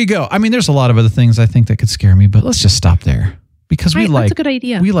 So there you go. I mean, there's a lot of other things I think that could scare me, but let's just stop there. Because that's a good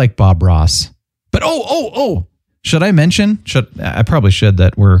idea. We like Bob Ross. But should I mention? I probably should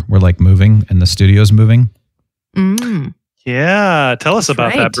that we're like moving and the studio's moving. Yeah, tell us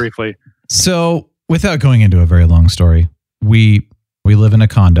about that briefly. So, without going into a very long story, we live in a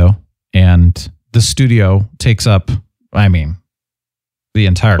condo, and the studio takes up, the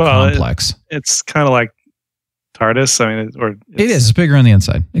entire complex. It's kind of like TARDIS. It is. It's bigger on the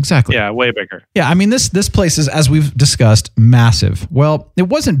inside. Exactly. Yeah, way bigger. Yeah, I mean this place is, as we've discussed, massive. Well, it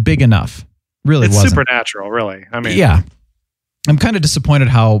wasn't big enough. Really, it's wasn't. Supernatural. Really. Yeah. I'm kind of disappointed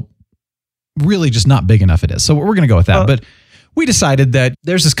how really just not big enough it is. So we're going to go with that. But we decided that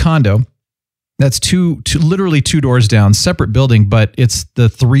there's this condo that's literally two doors down, separate building, but it's the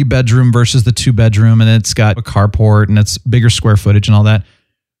 3-bedroom versus the 2-bedroom, and it's got a carport and it's bigger square footage and all that.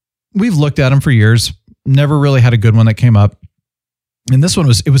 We've looked at them for years, never really had a good one that came up. And this one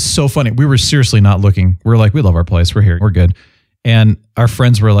was so funny. We were seriously not looking. We're like, we love our place. We're here. We're good. And our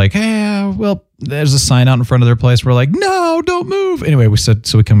friends were like, hey, well, there's a sign out in front of their place. We're like, no, don't move. Anyway, we said,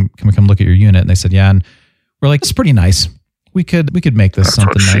 so can we come look at your unit? And they said, yeah. And we're like, it's pretty nice. We could make this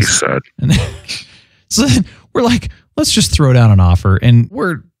something nice. She said. And so we're like, let's just throw down an offer. And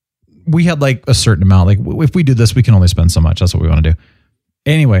we had like a certain amount. Like if we do this, we can only spend so much. That's what we want to do.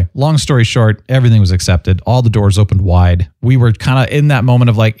 Anyway, long story short, everything was accepted. All the doors opened wide. We were kind of in that moment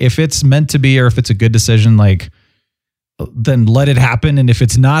of like, if it's meant to be, or if it's a good decision, like, then let it happen. And if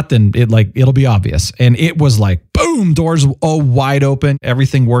it's not, then it'll be obvious. And it was like, boom, doors all wide open.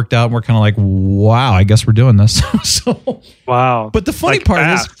 Everything worked out. And we're kind of like, wow, I guess we're doing this. So wow. But the funny part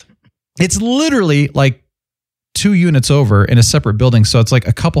is it's literally like 2 units over in a separate building. So it's like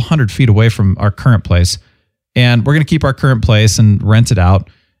a couple 100 feet away from our current place. And we're going to keep our current place and rent it out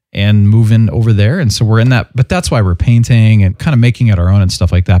and move in over there. And so we're in that, but that's why we're painting and kind of making it our own and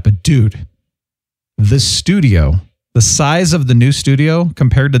stuff like that. But dude, the studio, the size of the new studio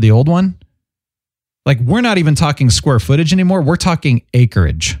compared to the old one, like we're not even talking square footage anymore. We're talking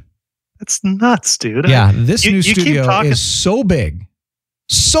acreage. That's nuts, dude. Yeah. This new studio is so big.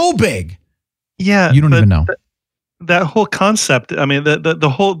 So big. Yeah. You don't even know. That whole concept. I mean,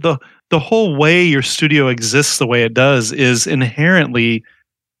 the whole way your studio exists the way it does is inherently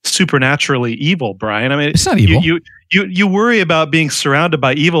supernaturally evil, Brian. I mean, it's not evil. You worry about being surrounded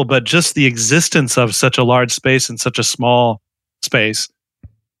by evil, but just the existence of such a large space and such a small space,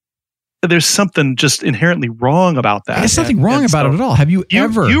 there's something just inherently wrong about that. There's nothing wrong about it at all. Have you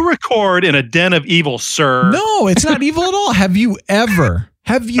ever? You record in a den of evil, sir. No, it's not evil at all. Have you ever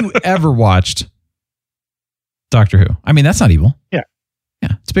watched Doctor Who? I mean, that's not evil. Yeah.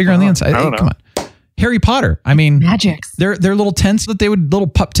 It's bigger on the inside. Hey, come on. Harry Potter. I mean, magics. They're little tents that little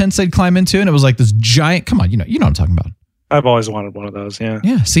pup tents they'd climb into, and it was like this giant. Come on, you know what I'm talking about. I've always wanted one of those. Yeah.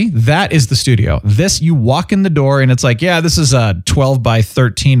 Yeah. See, that is the studio. This, you walk in the door and it's like, yeah, this is a 12 by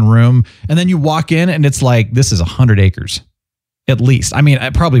 13 room. And then you walk in and it's like, this is 100 acres at least. I mean,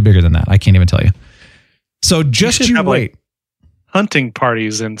 probably bigger than that. I can't even tell you. So just you wait. Like hunting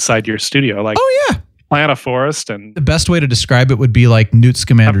parties inside your studio. Like, oh yeah. Plant a forest. And the best way to describe it would be like Newt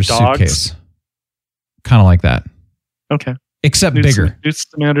Scamander's suitcase. Kind of like that. Okay. Except bigger. Newt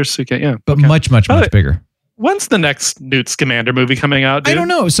Scamander's suitcase. Yeah. But much bigger. When's the next Newt Scamander movie coming out, dude? I don't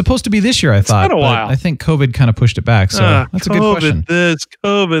know. It was supposed to be this year, I thought. It's been a while. I think COVID kind of pushed it back. So that's a good question.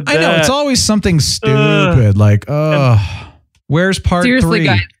 COVID that. I know. It's always something stupid. Where's part 3? Seriously,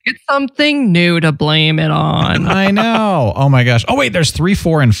 guys, get something new to blame it on. I know. Oh my gosh. Oh wait, there's 3,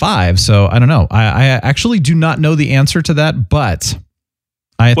 4, and 5. So I don't know. I actually do not know the answer to that, but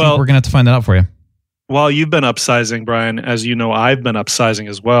I think we're going to have to find that out for you. While you've been upsizing, Brian, as you know, I've been upsizing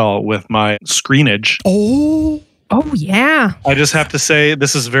as well with my screenage. Oh yeah. I just have to say,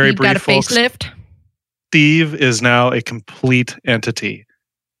 this is very brief, folks. Got a facelift? Steve is now a complete entity.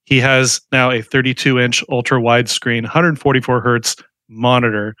 He has now a 32-inch ultra-wide screen, 144 hertz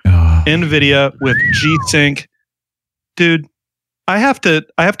monitor, NVIDIA with G-Sync. Dude, I have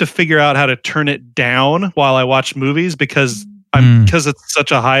to figure out how to turn it down while I watch movies because it's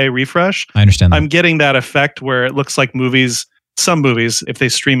such a high refresh. I understand that. I'm getting that effect where it looks like some movies, if they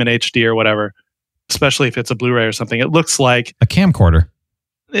stream in HD or whatever, especially if it's a Blu-ray or something, it looks like a camcorder.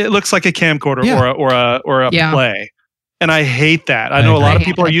 It looks like a camcorder or a play. And I hate that. I know a lot of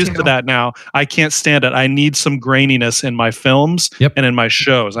people are used to that now. I can't stand it. I need some graininess in my films and in my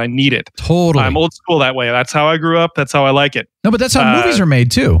shows. I need it. Totally. I'm old school that way. That's how I grew up. That's how I like it. No, but that's how movies are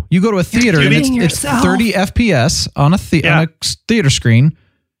made too. You go to a theater and it's 30 FPS on a theater screen.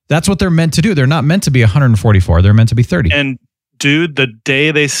 That's what they're meant to do. They're not meant to be 144. They're meant to be 30. And dude, the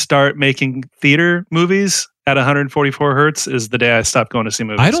day they start making theater movies at 144 hertz is the day I stop going to see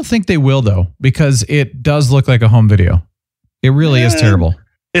movies. I don't think they will though, because it does look like a home video. It really is terrible.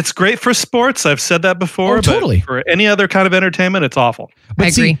 It's great for sports. I've said that before. Totally. But for any other kind of entertainment, it's awful. But I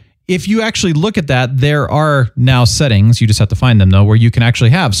agree. If you actually look at that, there are now settings, you just have to find them though, where you can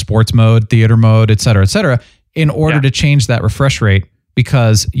actually have sports mode, theater mode, et cetera, in order to change that refresh rate.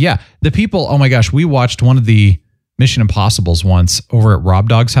 Because the people, oh my gosh, we watched one of the Mission Impossibles once over at Rob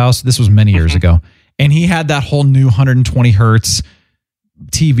Dog's house. This was many years ago. And he had that whole new 120 hertz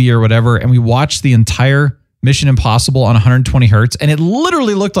TV or whatever. And we watched the entire Mission Impossible on 120 hertz. And it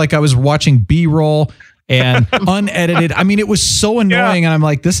literally looked like I was watching B-roll and unedited. I mean, it was so annoying. And I'm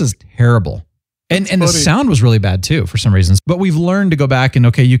like, this is terrible. And the sound was really bad too, for some reasons. But we've learned to go back and,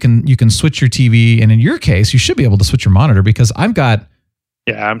 you can switch your TV. And in your case, you should be able to switch your monitor because I've got...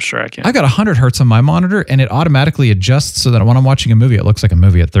 Yeah, I'm sure I can. I got 100 hertz on my monitor and it automatically adjusts so that when I'm watching a movie, it looks like a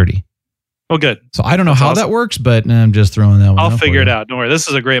movie at 30. Oh, good. So I don't know how that works, but I'm just throwing that one out. I'll figure it out. Don't worry. This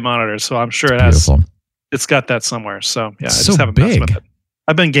is a great monitor, so I'm sure it's got that somewhere. So I just haven't messed with it.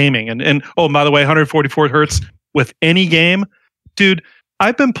 I've been gaming and by the way, 144 hertz with any game, dude.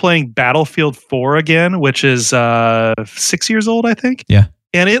 I've been playing Battlefield 4 again, which is 6 years old, I think. Yeah.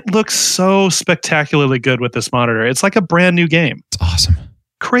 And it looks so spectacularly good with this monitor. It's like a brand new game. It's awesome.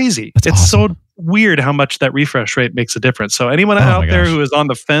 Crazy. It's awesome. So weird how much that refresh rate makes a difference. So anyone out there who is on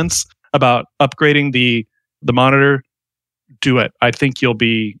the fence about upgrading the monitor, do it. I think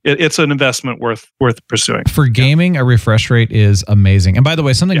it's an investment worth pursuing. For gaming, a refresh rate is amazing. And by the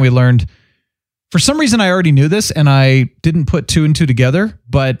way, something we learned, for some reason I already knew this and I didn't put 2 and 2 together,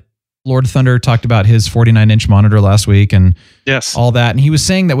 but Lord Thunder talked about his 49-inch monitor last week and all that. And he was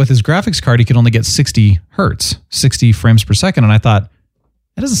saying that with his graphics card, he could only get 60 hertz, 60 frames per second. And I thought,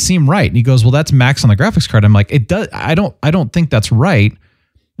 that doesn't seem right. And he goes, well, that's max on the graphics card. I'm like, it does. I don't think that's right.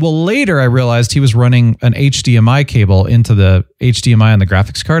 Well, later I realized he was running an HDMI cable into the HDMI on the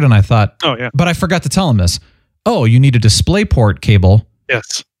graphics card. And I thought, but I forgot to tell him this. Oh, you need a DisplayPort cable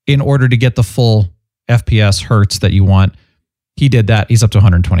in order to get the full FPS hertz that you want. He did that. He's up to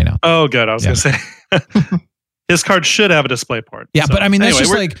 120 now. Oh, good. I was going to say his card should have a DisplayPort. Yeah, so, but I mean, that's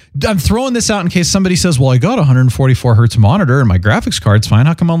just like, I'm throwing this out in case somebody says, well, I got a 144 hertz monitor and my graphics card's fine.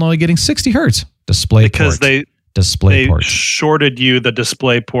 How come I'm only getting 60 hertz? DisplayPort. Because they shorted you the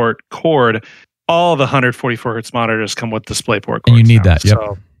DisplayPort cord all the 144 hertz monitors come with DisplayPort cords. And you need now, that. Yep.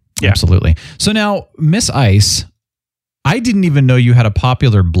 So, yeah. Absolutely. So now, Miss Ice, I didn't even know you had a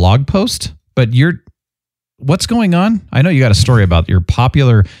popular blog post, but what's going on? I know you got a story about your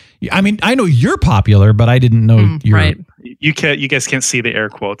popular. I mean, I know you're popular, but I didn't know you're right. You guys can't see the air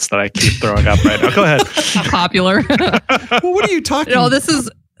quotes that I keep throwing up right now. Go ahead. Popular. Well, what are you talking about? No, this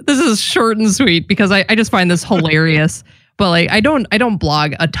is short and sweet because I just find this hilarious. But like I don't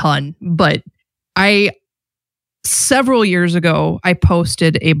blog a ton, but several years ago, I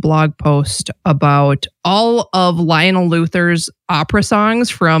posted a blog post about all of Lionel Luther's opera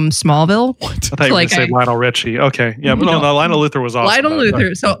songs from Smallville. What? I thought you were going to say Lionel Richie. Okay. Yeah, but no, Lionel Luther was awesome. Lionel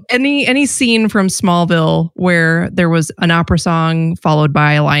Luther. So any scene from Smallville where there was an opera song followed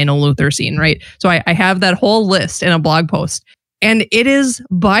by a Lionel Luther scene, right? So I have that whole list in a blog post. And it is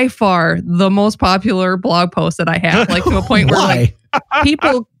by far the most popular blog post that I have, like to a point where like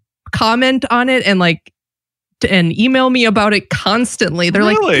people comment on it and like and email me about it constantly. They're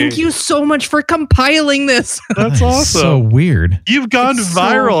like, "Thank you so much for compiling this." That's awesome. So weird. You've gone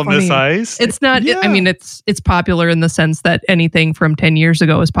viral, Miss Ice. It's not. Yeah. I mean, it's popular in the sense that anything from 10 years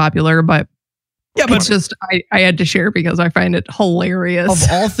ago is popular, but it's just I had to share because I find it hilarious.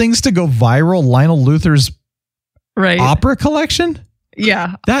 Of all things to go viral, Lionel Luther's opera collection.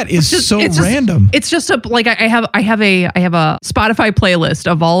 Yeah, that is so random. It's just I have a Spotify playlist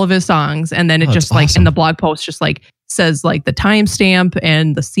of all of his songs, and then it just like in the blog post just like says like the timestamp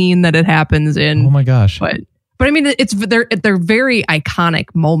and the scene that it happens in. Oh my gosh! But I mean, they're very iconic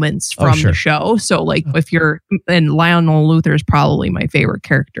moments from the show. So like and Lionel Luther is probably my favorite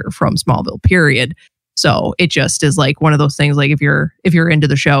character from Smallville. Period. So it just is like one of those things. Like if you're into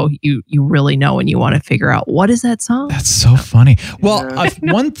the show, you really know and you want to figure out what is that song. That's so funny. Well,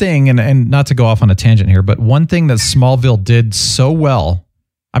 one thing, and not to go off on a tangent here, but one thing that Smallville did so well.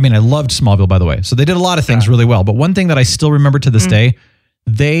 I mean, I loved Smallville, by the way. So they did a lot of things really well. But one thing that I still remember to this day,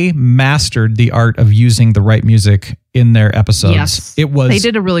 they mastered the art of using the right music in their episodes. Yes, they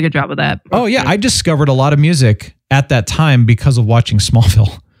did a really good job of that. Oh yeah, I discovered a lot of music at that time because of watching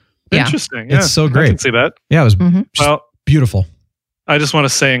Smallville. Interesting. Yeah. It's so great. I can see that. Yeah, it was beautiful. I just want to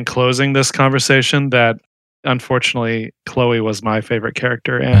say in closing this conversation that unfortunately Chloe was my favorite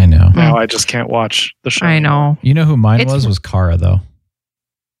character. And I know. Now I just can't watch the show. I know. You know who mine was Kara, though.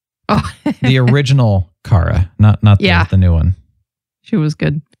 Oh. The original Kara, not the new one. She was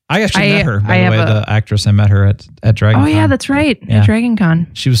good. I actually met her, by the way, the actress. I met her at DragonCon. Oh, yeah, that's right. Yeah. At DragonCon.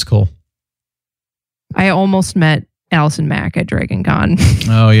 She was cool. I almost met Allison Mack at DragonCon.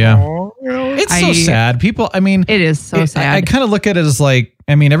 Oh, yeah. It's so sad. People, I mean... It is so sad. I kind of look at it as like,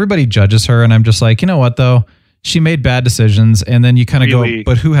 I mean, everybody judges her, and I'm just like, you know what, though? She made bad decisions, and then you kind of go,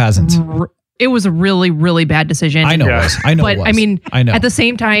 but who hasn't? It was a really, really bad decision. I know it was. I know but, it was. I mean, I know. At the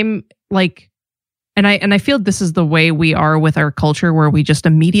same time, like... And I feel this is the way we are with our culture, where we just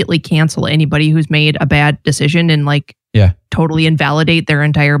immediately cancel anybody who's made a bad decision and like totally invalidate their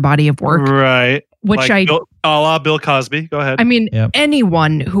entire body of work. Right. Which like a la Bill Cosby. Go ahead. I mean,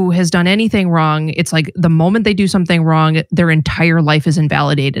 anyone who has done anything wrong, it's like the moment they do something wrong, their entire life is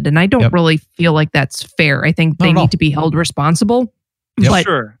invalidated. And I don't really feel like that's fair. I think they need to be held responsible. Yep.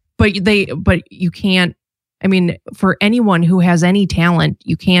 Sure. But you can't. I mean, for anyone who has any talent,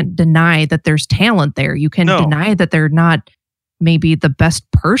 you can't deny that there's talent there. You can deny that they're not maybe the best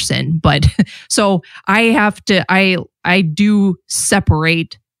person. But so I do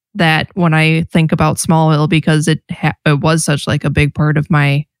separate that when I think about Smallville, because it was such like a big part of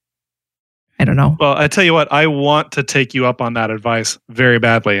my, I don't know. Well, I tell you what, I want to take you up on that advice very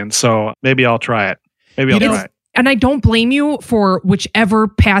badly. And so maybe I'll try it. Maybe I'll try it. And I don't blame you for whichever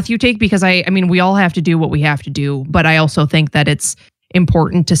path you take, because I mean, we all have to do what we have to do. But I also think that it's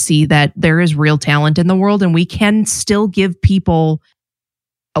important to see that there is real talent in the world, and we can still give people,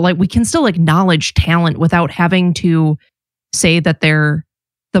 like, we can still acknowledge talent without having to say that they're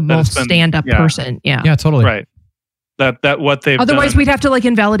the most stand-up person. Yeah. Yeah, totally. Right. That what they've Otherwise, done. we'd have to like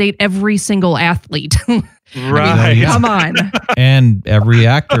invalidate every single athlete. Right. I mean, come on. And every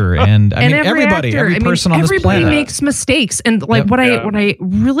actor and I mean everybody, every person on this planet. Everybody makes mistakes. And like what I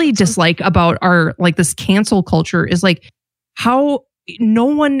really dislike about our like this cancel culture is like how no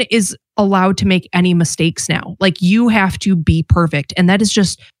one is allowed to make any mistakes now. Like you have to be perfect. And that is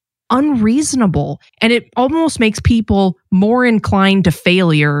just unreasonable. And it almost makes people more inclined to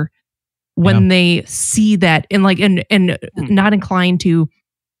failure when they see that and like and not inclined to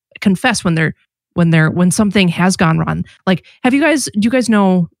confess when something has gone wrong. Like, do you guys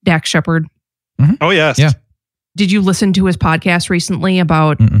know Dax Shepard? Mm-hmm. Oh yes. Yeah. Did you listen to his podcast recently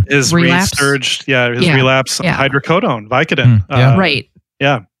about his relapse? resurged, relapse hydrocodone, Vicodin. Right.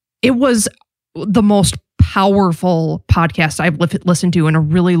 Yeah. It was the most powerful podcast I've listened to in a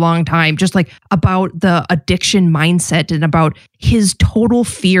really long time, just like about the addiction mindset and about his total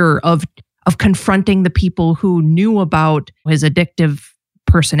fear of confronting the people who knew about his addictive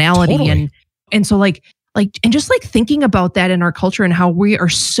personality. Totally. And so and just like thinking about that in our culture and how we are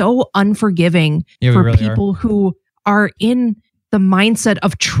so unforgiving for really people who are in the mindset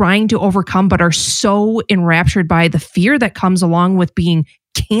of trying to overcome, but are so enraptured by the fear that comes along with being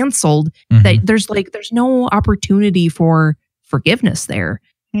canceled that there's no opportunity for forgiveness there.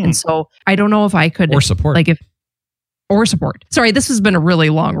 And so I don't know if I could or support. Or support. Sorry, this has been a really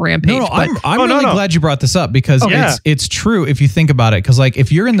long rampage. No, I'm really glad you brought this up because it's true if you think about it. Because like if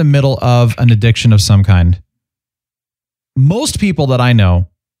you're in the middle of an addiction of some kind, most people that I know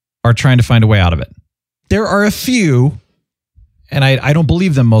are trying to find a way out of it. There are a few, and I don't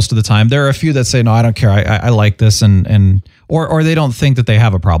believe them most of the time. There are a few that say, no, I don't care. I like this or they don't think that they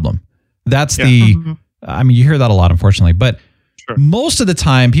have a problem. That's you hear that a lot, unfortunately, but most of the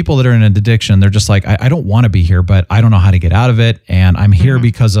time, people that are in an addiction, they're just like, I don't want to be here, but I don't know how to get out of it. And I'm here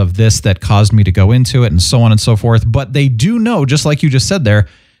because of this that caused me to go into it and so on and so forth. But they do know, just like you just said there,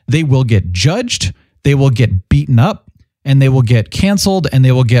 they will get judged, they will get beaten up, and they will get canceled, and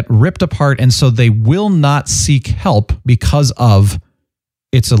they will get ripped apart. And so they will not seek help because of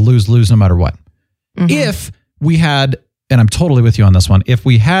it's a lose-lose no matter what. If we had, and I'm totally with you on this one, if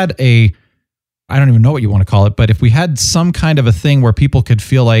we had I don't even know what you want to call it, but if we had some kind of a thing where people could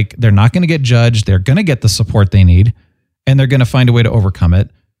feel like they're not going to get judged, they're going to get the support they need, and they're going to find a way to overcome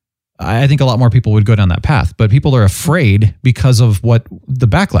it, I think a lot more people would go down that path. But people are afraid because of what the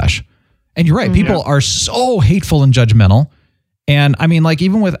backlash. And you're right, people are so hateful and judgmental. And I mean, like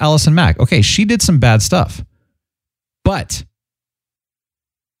even with Allison Mack, okay, she did some bad stuff. But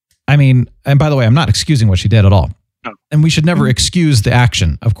I mean, and by the way, I'm not excusing what she did at all. No. And we should never excuse the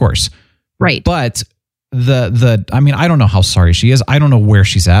action, of course. Right. But I mean, I don't know how sorry she is. I don't know where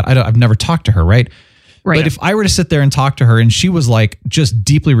she's at. I've never talked to her. Right. But if I were to sit there and talk to her and she was like just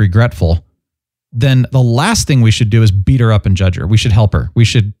deeply regretful, then the last thing we should do is beat her up and judge her. We should help her. We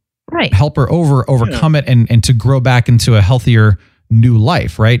should help her overcome it and to grow back into a healthier new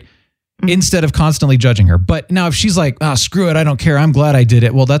life. Right. Instead of constantly judging her. But now if she's like, screw it, I don't care, I'm glad I did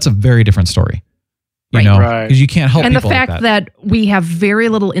it. Well, that's a very different story. You know, because you can't help people. And the fact that we have very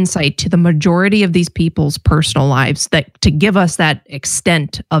little insight to the majority of these people's personal lives that to give us that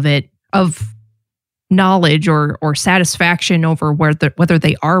extent of knowledge or satisfaction over whether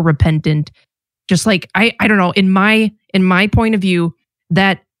they are repentant. Just like I don't know, in my point of view,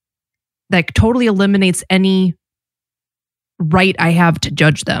 that totally eliminates any right I have to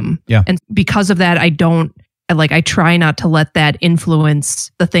judge them. Yeah. And because of that, I try not to let that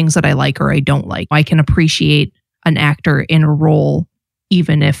influence the things that I like or I don't like. I can appreciate an actor in a role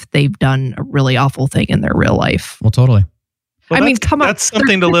even if they've done a really awful thing in their real life. Well, totally. Well, I mean, come on. That's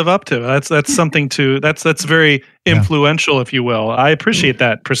something to live up to. That's something that's very influential, if you will. I appreciate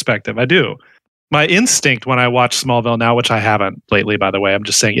that perspective. I do. My instinct when I watch Smallville now, which I haven't lately, by the way, I'm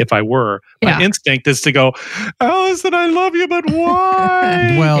just saying if I were, my instinct is to go, Allison, I love you, but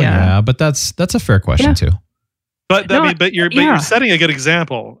why? Well, but that's a fair question too. But you're setting a good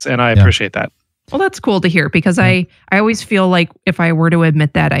example, and I appreciate that. Well, that's cool to hear because I always feel like if I were to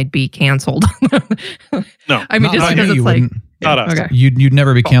admit that, I'd be canceled. No, I mean, just because it's like not us. Okay. You'd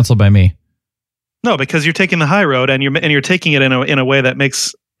never be canceled by me. No, because you're taking the high road and you're taking it in a way that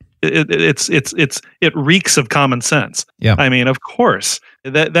makes it reeks of common sense. Yeah, I mean, of course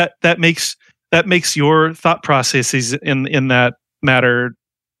that makes your thought processes in that matter,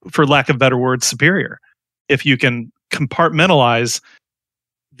 for lack of better words, superior. If you can compartmentalize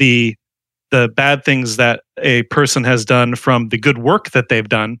the bad things that a person has done from the good work that they've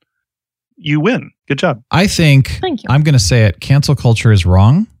done, you win. Good job. I think Thank you. I'm going to say it. Cancel culture is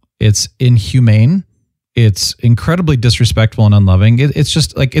wrong. It's inhumane. It's incredibly disrespectful and unloving. It's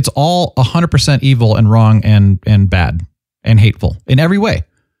just like it's all 100% evil and wrong and bad and hateful in every way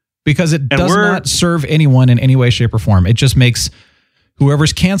because it does not serve anyone in any way, shape, or form. It just makes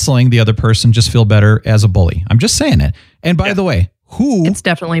whoever's canceling the other person just feel better as a bully. I'm just saying it. And by the way, it's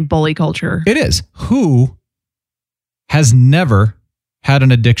definitely bully culture. It is. Who has never had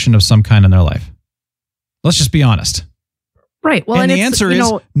an addiction of some kind in their life? Let's just be honest. Right. Well, and the answer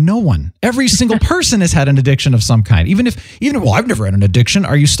is no one. Every single person has had an addiction of some kind. Even if I've never had an addiction.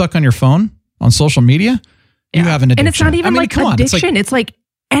 Are you stuck on your phone on social media? You have an addiction. And it's not even addiction. It's like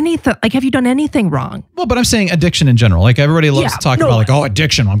anything. Like, have you done anything wrong? Well, but I'm saying addiction in general. Like everybody loves to talk about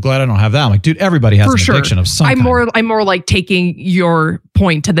addiction. I'm glad I don't have that. I'm like, dude, everybody has an addiction of some kind. I'm more like taking your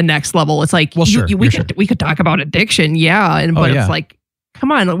point to the next level. It's like, we could talk about addiction. Yeah. But it's like,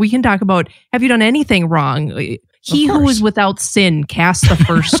 come on, we can talk about, have you done anything wrong? He who is without sin cast the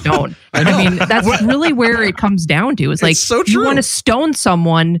first stone. I mean, that's really where it comes down to. It's like, so true. You want to stone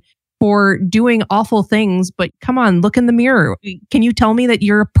someone for doing awful things, but come on, look in the mirror. Can you tell me that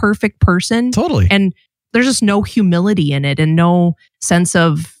you're a perfect person? Totally. And there's just no humility in it and no sense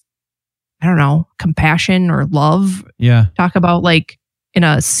of, I don't know, compassion or love. Yeah. Talk about like in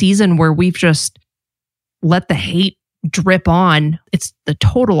a season where we've just let the hate drip on. It's the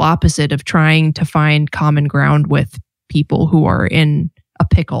total opposite of trying to find common ground with people who are in a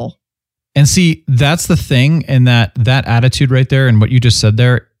pickle. And see, that's the thing, and that attitude right there and what you just said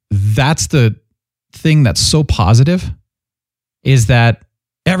there, that's the thing that's so positive, is that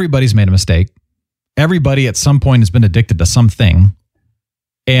everybody's made a mistake. Everybody at some point has been addicted to something.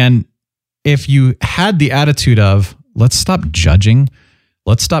 And if you had the attitude of, let's stop judging,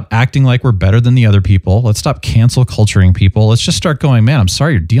 let's stop acting like we're better than the other people, let's stop cancel culturing people, let's just start going, man, I'm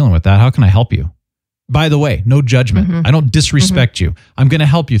sorry you're dealing with that. How can I help you? By the way, no judgment. Mm-hmm. I don't disrespect you. I'm going to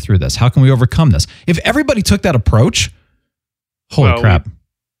help you through this. How can we overcome this? If everybody took that approach, holy crap.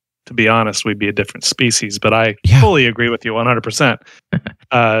 To be honest, we'd be a different species, but I fully agree with you 100%.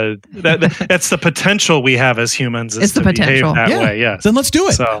 That's the potential we have as humans, is to behave that way. Yes. Then let's do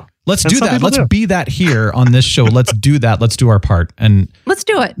it. So, let's do that. Let's be that here on this show. Let's do that. Let's do our part. And let's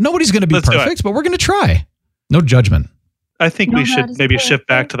do it. Nobody's going to be perfect, but we're going to try. No judgment. I think we should maybe shift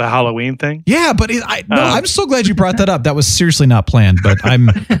back to the Halloween thing. Yeah, but I'm so glad you brought that up. That was seriously not planned, but it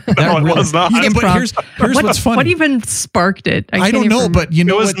was not. Yeah, but here's what's funny. What even sparked it? I don't know, but you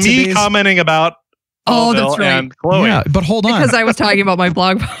know, it was me commenting about. That's right. And Chloe. Yeah, but hold on. Because I was talking about my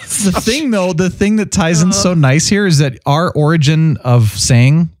blog post. The thing that ties in so nice here is that our origin of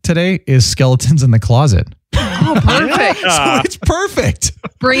saying today is skeletons in the closet. Oh, perfect. So it's perfect.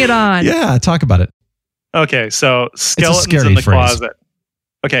 Bring it on. Yeah, talk about it. Okay, so skeletons in the closet.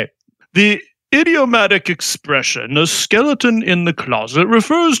 Okay, the idiomatic expression, a skeleton in the closet,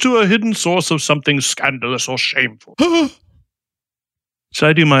 refers to a hidden source of something scandalous or shameful.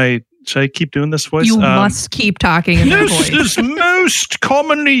 Should I keep doing this voice? You must keep talking in that voice. This is most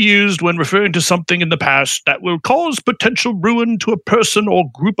commonly used when referring to something in the past that will cause potential ruin to a person or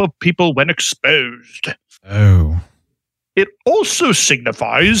group of people when exposed. Oh. It also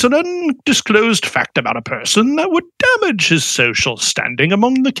signifies an undisclosed fact about a person that would damage his social standing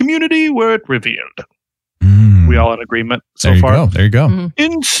among the community were it revealed. We all in agreement so far? There you go. Mm-hmm.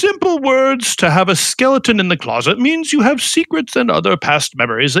 In simple words, to have a skeleton in the closet means you have secrets and other past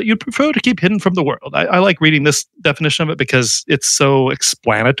memories that you prefer to keep hidden from the world. I like reading this definition of it because it's so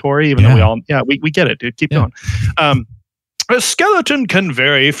explanatory, even though we get it, dude. Keep going. A skeleton can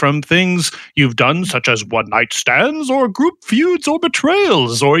vary from things you've done, such as one-night stands, or group feuds or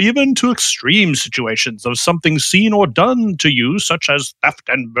betrayals, or even to extreme situations of something seen or done to you, such as theft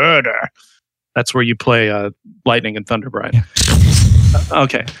and murder. That's where you play Lightning and Thunder, Brian. Yeah.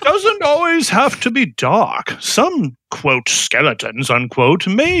 Okay. Doesn't always have to be dark. Some, quote, skeletons, unquote,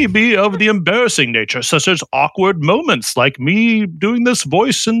 may be of the embarrassing nature, such as awkward moments like me doing this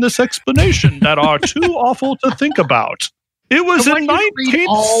voice in this explanation that are too awful to think about. It was in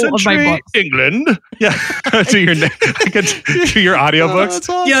 19th century England. Yeah, to your audiobooks.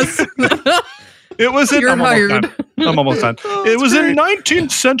 Awesome. Yes. It was in. I'm almost done. It was in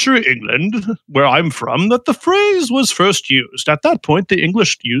 19th century England, where I'm from, that the phrase was first used. At that point, the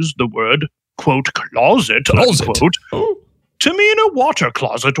English used the word quote closet unquote to mean a water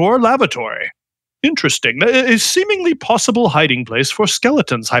closet or a lavatory. Interesting. A seemingly possible hiding place for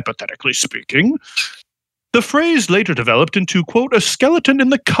skeletons, hypothetically speaking. The phrase later developed into, quote, a skeleton in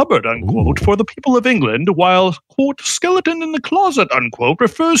the cupboard, unquote, for the people of England, while, quote, skeleton in the closet, unquote,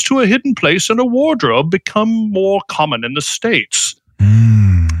 refers to a hidden place in a wardrobe become more common in the States.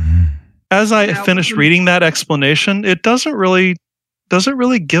 As I finished reading that explanation, it doesn't really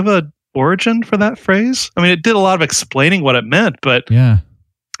give a origin for that phrase. I mean, it did a lot of explaining what it meant, but yeah,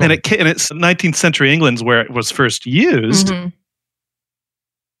 and it's 19th century England's where it was first used. Mm-hmm.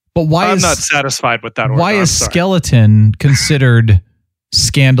 But I'm not satisfied with that. Why is skeleton considered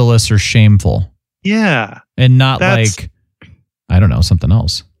scandalous or shameful? Yeah. And not like, I don't know, something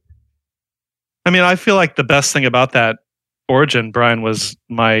else. I mean, I feel like the best thing about that origin, Brian, was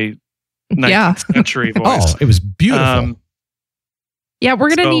my 19th century voice. Oh, it was beautiful. Yeah, we're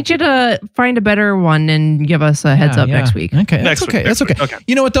going to need you to find a better one and give us a heads up next week. Okay, that's okay.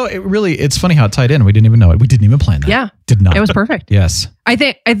 You know what, though? It's funny how it tied in. We didn't even know it. We didn't even plan that. Yeah. Did not. It was perfect. Yes. I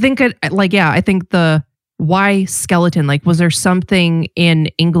think the why skeleton, like, was there something in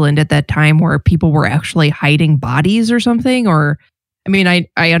England at that time where people were actually hiding bodies or something? Or, I mean,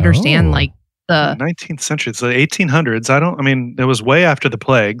 I understand like the 19th century. It's the 1800s. It was way after the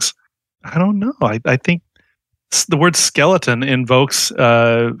plagues. I don't know. I think the word skeleton invokes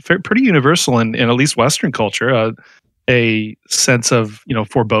pretty universal in at least Western culture a sense of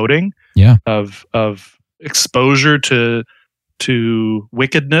foreboding, of exposure to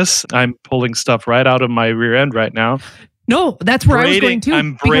wickedness. I'm pulling stuff right out of my rear end right now. No, that's where I was going to.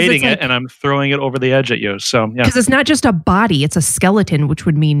 I'm braiding it and I'm throwing it over the edge at you. So yeah, because it's not just a body; it's a skeleton, which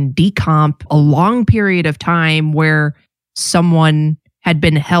would mean decomp, a long period of time where someone had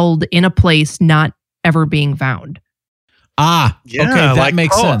been held in a place not ever being found. Okay, that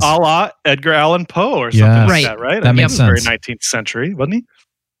makes sense. A la Edgar Allan Poe or something like that, right? That makes sense. Very 19th century, wasn't he?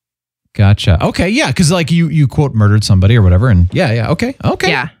 Gotcha. Okay, yeah, because like you quote murdered somebody or whatever, and okay.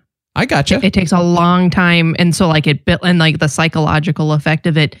 Yeah, I gotcha. It takes a long time, and so like it built, and like the psychological effect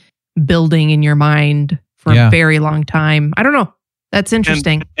of it building in your mind for a very long time. I don't know. That's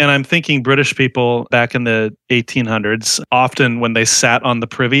interesting. And I'm thinking British people back in the 1800s, often when they sat on the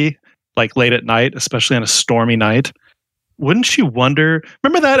privy, like late at night, especially on a stormy night, wouldn't you wonder?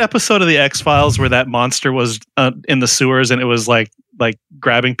 Remember that episode of the X-Files where that monster was in the sewers and it was like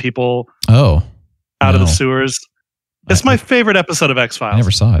grabbing people out of the sewers? It's my favorite episode of X-Files. I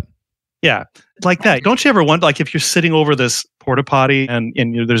never saw it. Yeah, like that. Don't you ever wonder, like if you're sitting over this porta potty and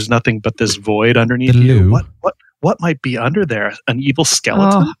there's nothing but this void underneath you, what might be under there? An evil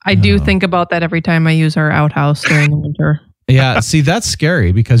skeleton? Oh, I do think about that every time I use our outhouse during the winter. Yeah, see, that's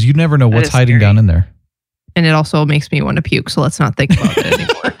scary because you never know what's hiding down in there. And it also makes me want to puke, so let's not think about it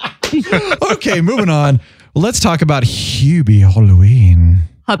anymore. Okay, moving on. Well, let's talk about Hubie Halloween.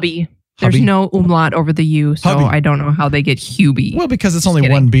 Hubby. There's no umlaut over the U, so Hubby. I don't know how they get Hubie. Well, because it's only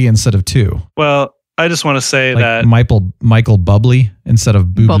one B instead of two. Well, I just want to say like that Michael Bublé instead of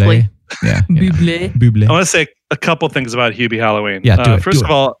Bublé. Bublé. Yeah. Bublé. I want to say a couple things about Hubie Halloween. Yeah, do it. First of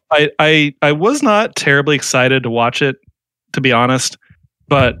all, I was not terribly excited to watch it, to be honest.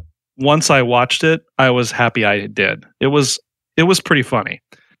 But once I watched it, I was happy I did. It was pretty funny.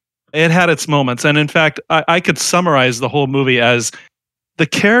 It had its moments. And in fact, I could summarize the whole movie as the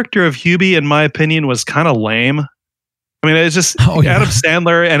character of Hubie, in my opinion, was kind of lame. I mean, it's just Adam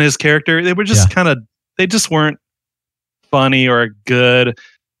Sandler and his character, they were just they just weren't funny or good.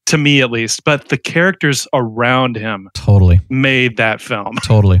 To me, at least, but the characters around him totally made that film.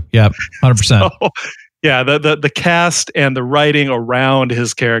 Totally, yeah, 100%. So, yeah, the cast and the writing around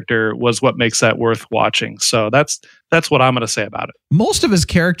his character was what makes that worth watching. So that's what I'm going to say about it. Most of his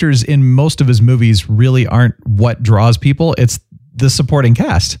characters in most of his movies really aren't what draws people. It's the supporting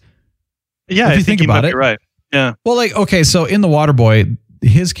cast. Yeah, if you think about it, you're right. Yeah. Well, like okay, so in The Waterboy,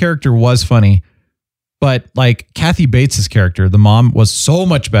 his character was funny. But like Kathy Bates's character, the mom, was so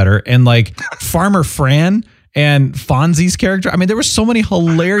much better. And like Farmer Fran and Fonzie's character. I mean, there were so many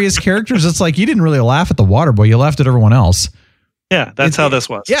hilarious characters. It's like you didn't really laugh at the Waterboy. You laughed at everyone else. Yeah, that's how this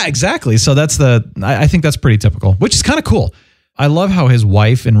was. Yeah, exactly. So I think that's pretty typical, which is kind of cool. I love how his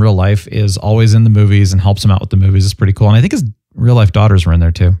wife in real life is always in the movies and helps him out with the movies. It's pretty cool. And I think his real life daughters were in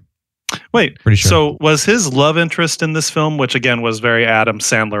there too. Wait, pretty sure. So was his love interest in this film, which again was very Adam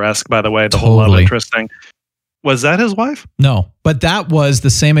Sandler-esque, by the way, the whole love interest thing, was that his wife? No, but that was the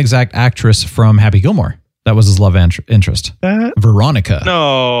same exact actress from Happy Gilmore. That was his love interest. Veronica.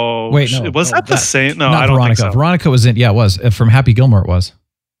 No. Wait, no. Was that the same? No, not I don't Veronica. think so. Veronica was in, it was. From Happy Gilmore it was.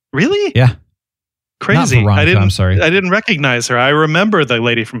 Really? Yeah. Crazy. Not Veronica, I'm sorry. I didn't recognize her. I remember the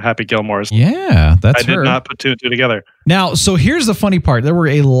lady from Happy Gilmore's. Yeah, that's her. I did not put two and two together. Now, so here's the funny part. There were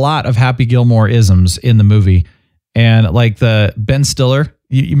a lot of Happy Gilmore isms in the movie. And like the Ben Stiller,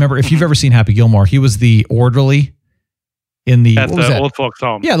 you remember, if you've ever seen Happy Gilmore, he was the orderly in the old folks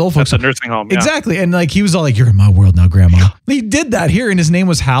home. Yeah, the old folks home. The nursing home. Yeah. Exactly. And like he was all like, "You're in my world now, Grandma." He did that here, and his name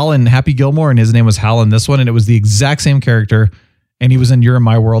was Hal in Happy Gilmore, and his name was Hal in this one, and it was the exact same character. And he was in You're in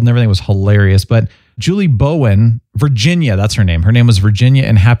My World, and everything was hilarious. But Julie Bowen, Virginia, that's her name. Her name was Virginia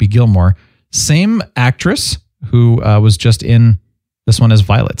in Happy Gilmore. Same actress who was just in this one as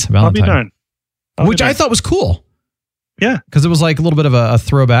Violet Valentine, which I thought was cool. Yeah. Because it was like a little bit of a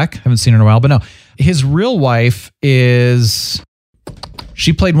throwback. Haven't seen her in a while, but no. His real wife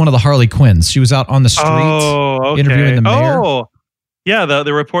she played one of the Harley Quinns. She was out on the street interviewing the mayor. Oh, yeah.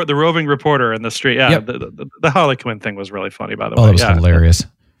 The roving reporter in the street. Yeah. Yep. The Harley Quinn thing was really funny, by the way. Oh, that was hilarious.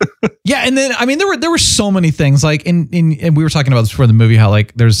 Yeah. And then, I mean, there were so many things like and we were talking about this before the movie, how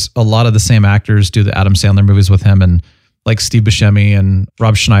like there's a lot of the same actors do the Adam Sandler movies with him, and like Steve Buscemi and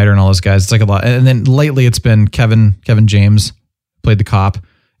Rob Schneider and all those guys. It's like a lot. And then lately it's been Kevin James played the cop.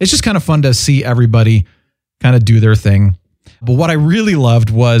 It's just kind of fun to see everybody kind of do their thing. But what I really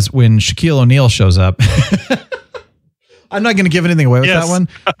loved was when Shaquille O'Neal shows up. I'm not going to give anything away with that one.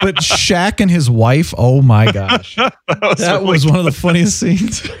 But Shaq and his wife, oh my gosh. that was one of the funniest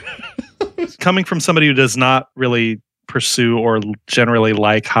scenes. Coming from somebody who does not really pursue or generally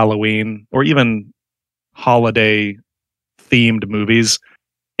like Halloween or even holiday themed movies,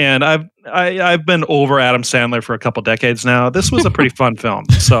 and I've been over Adam Sandler for a couple decades now. This was a pretty fun film.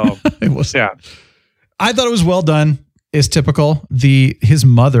 So it was. Yeah, I thought it was well done. Is typical. His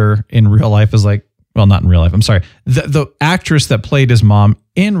mother in real life is like, well, not in real life. I'm sorry. The actress that played his mom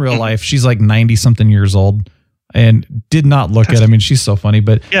in real life, she's like 90 something years old and did not look it. I mean, she's so funny,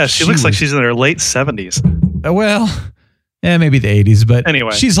 but yeah, she looks like she's in her late 70s. Well, maybe the 80s, but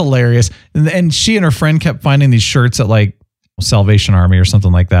anyway, she's hilarious. And she and her friend kept finding these shirts at like Salvation Army or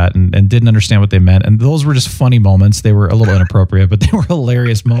something like that and didn't understand what they meant. And those were just funny moments. They were a little inappropriate, but they were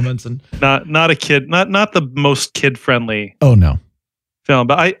hilarious moments. And not the most kid friendly. Oh no. Film.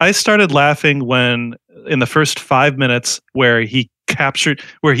 But I started laughing when in the first 5 minutes where he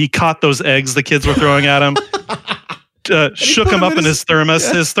caught those eggs the kids were throwing at him, shook him up in his thermos.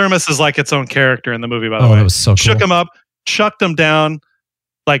 Yeah. His thermos is like its own character in the movie, by the way. That was so cool. Shook him up, chucked him down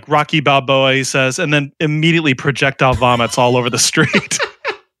like Rocky Balboa, he says, and then immediately projectile vomits all over the street.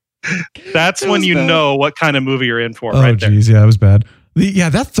 That's when you know what kind of movie you're in for, right there. Oh, geez. Yeah, it was bad.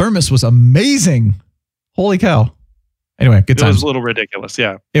 That thermos was amazing. Holy cow. Anyway, good times. It was a little ridiculous,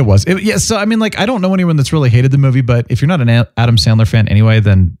 yeah. It was. So, I mean, like, I don't know anyone that's really hated the movie, but if you're not an Adam Sandler fan anyway,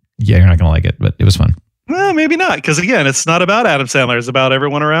 then yeah, you're not going to like it, but it was fun. Well, maybe not, because again, it's not about Adam Sandler. It's about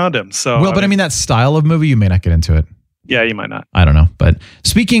everyone around him. So, well, but I mean, that style of movie, you may not get into it. Yeah, you might not. I don't know. But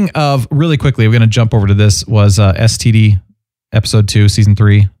speaking of, really quickly, we're going to jump over to this, was STD Episode 2, Season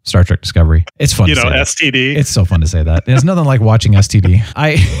 3, Star Trek Discovery. It's fun to say STD. That. It's so fun to say that. There's nothing like watching STD.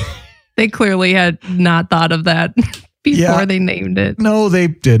 They clearly had not thought of that before they named it. No, they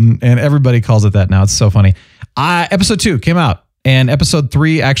didn't. And everybody calls it that now. It's so funny. Episode 2 came out. And Episode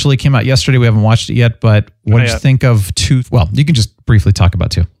 3 actually came out yesterday. We haven't watched it yet. But what did you think of 2? Well, you can just briefly talk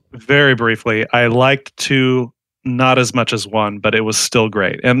about 2. Very briefly. I liked 2. Not as much as 1, but it was still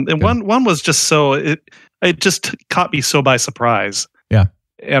great. And one was just so it just caught me so by surprise. Yeah.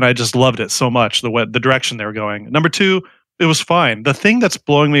 And I just loved it so much, the direction they were going. Number 2, it was fine. The thing that's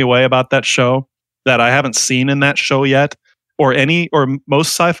blowing me away about that show that I haven't seen in that show yet, or most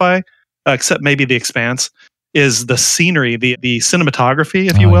sci-fi, except maybe The Expanse, is the scenery, the cinematography,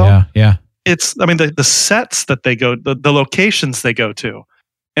 if you will. Yeah. It's, I mean, the sets that they go, the locations they go to.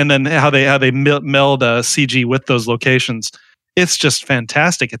 And then how they meld CG with those locations. It's just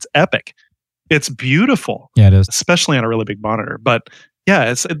fantastic. It's epic. It's beautiful. Yeah, it is. Especially on a really big monitor. But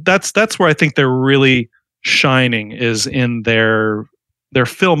yeah, that's where I think they're really shining, is in their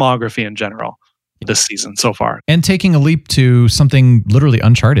filmography in general this season so far. And taking a leap to something literally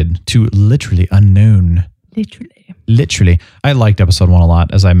uncharted, to literally unknown. Literally. I liked Episode 1 a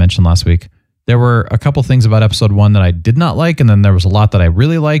lot, as I mentioned last week. There were a couple things about Episode 1 that I did not like, and then there was a lot that I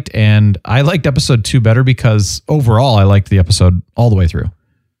really liked, and I liked Episode 2 better because overall I liked the episode all the way through.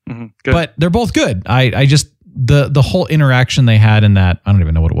 Mm-hmm. But they're both good. I just, the whole interaction they had in that, I don't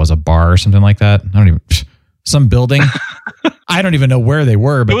even know what it was, a bar or something like that. Some building. I don't even know where they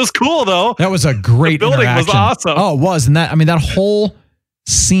were, but it was cool though. That was a great the building interaction. Was awesome. Oh, it was. And that whole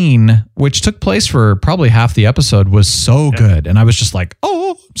scene, which took place for probably half the episode, was so good. And I was just like,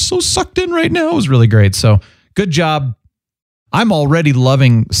 oh, I'm so sucked in right now. It was really great. So good job. I'm already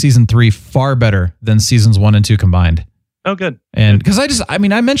loving season 3 far better than seasons 1 and 2 combined. Oh, good. And because I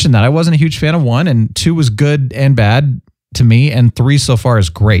mentioned that I wasn't a huge fan of 1, and 2 was good and bad to me, and 3 so far is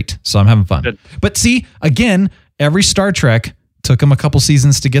great. So I'm having fun. Good. But see, again, every Star Trek took them a couple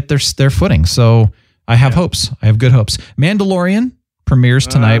seasons to get their footing. So I have hopes. I have good hopes. Mandalorian premieres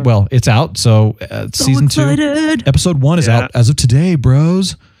tonight. Well, it's out. So season excited. 2, Episode 1 is out as of today,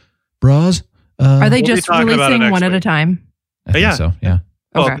 bros. Are they just releasing one at a time? I think so. Yeah.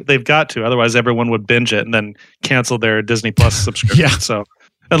 Well, they've got to. Otherwise, everyone would binge it and then cancel their Disney Plus subscription. So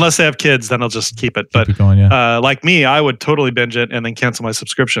unless they have kids, then they'll just keep it. But like me, I would totally binge it and then cancel my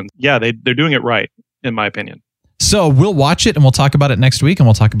subscription. Yeah, they're doing it right, in my opinion. So we'll watch it and we'll talk about it next week, and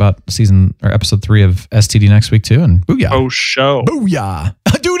we'll talk about Episode 3 of STD next week too. And booyah! Oh, show! Booyah!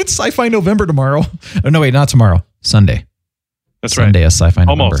 Dude, it's Sci-Fi November tomorrow. Oh no, wait, not tomorrow. Sunday. That's Sunday right. is Sci-Fi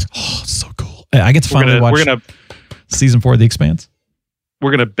November. Almost. Oh, so cool! I get to finally watch season 4 of The Expanse.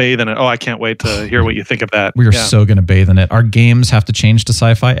 We're gonna bathe in it. Oh, I can't wait to hear what you think of that. We are so gonna bathe in it. Our games have to change to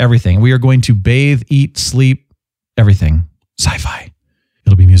sci-fi. Everything. We are going to bathe, eat, sleep, everything. Sci-fi.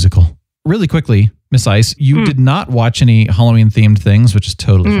 It'll be musical. Really quickly, Miss Ice, you did not watch any Halloween-themed things, which is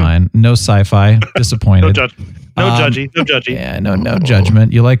totally fine. No sci-fi. Disappointed. No judgy. Yeah, no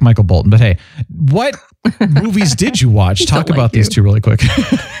judgment. You like Michael Bolton. But hey, what movies did you watch? Talk about these two really quick.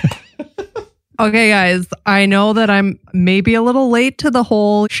 Okay, guys. I know that I'm maybe a little late to the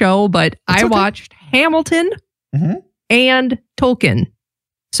whole show, but I watched Hamilton and Tolkien.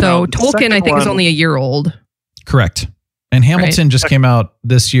 So Tolkien, I think, is only a year old. Correct. And Hamilton just came out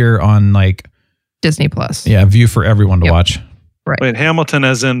this year on like Disney Plus. Yeah, View for everyone to watch. Right. Wait, Hamilton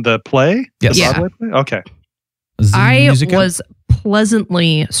as in the play? Yes. Yeah. Play? Okay. I was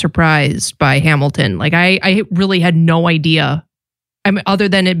pleasantly surprised by Hamilton. Like I really had no idea. I mean, other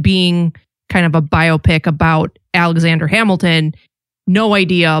than it being kind of a biopic about Alexander Hamilton, no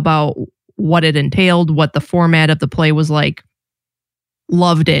idea about what it entailed, what the format of the play was like.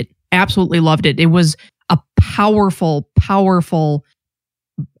 Loved it. Absolutely loved it. It was a powerful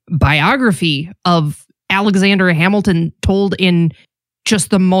biography of Alexander Hamilton told in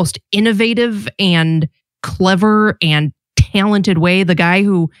just the most innovative and clever and talented way. The guy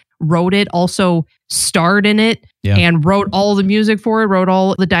who wrote it also starred in it and wrote all the music for it, wrote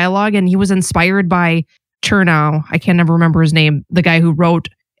all the dialogue, and he was inspired by Chernow. I can't never remember his name. The guy who wrote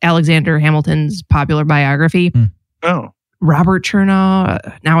Alexander Hamilton's popular biography. Oh, Robert Chernow.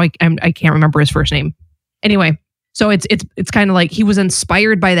 Now I can't remember his first name. Anyway, so it's kind of like he was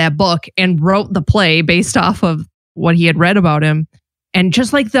inspired by that book and wrote the play based off of what he had read about him. And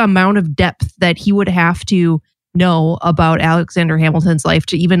just like the amount of depth that he would have to know about Alexander Hamilton's life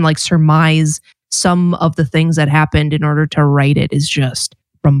to even like surmise some of the things that happened in order to write it is just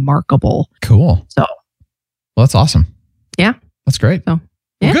remarkable. Cool. So, well, that's awesome. Yeah. That's great. So,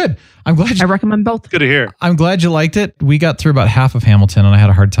 well, good. I'm glad I recommend both. Good to hear. I'm glad you liked it. We got through about half of Hamilton and I had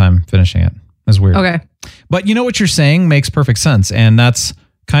a hard time finishing it. That's weird. Okay. But you know what you're saying makes perfect sense. And that's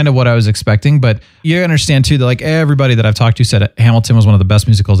kind of what I was expecting. But you understand too that like everybody that I've talked to said Hamilton was one of the best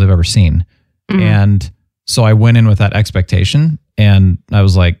musicals they've ever seen. And so I went in with that expectation and I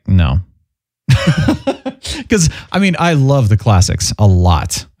was like, no. Because I mean, I love the classics a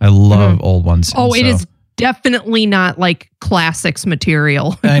lot. I love old ones. Oh, it is definitely not like classics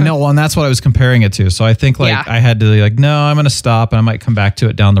material. I know. Well, and that's what I was comparing it to. So I think like I had to like, no, I'm going to stop and I might come back to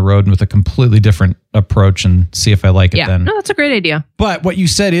it down the road with a completely different approach and see if I like it then. No, that's a great idea. But what you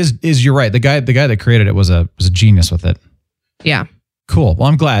said is you're right. The guy that created it was a genius with it. Yeah. Cool. Well,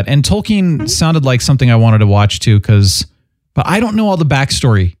 I'm glad. And Tolkien sounded like something I wanted to watch too, but I don't know all the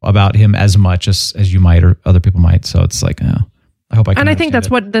backstory about him as much as you might or other people might. So it's like, I hope I can. And I think that's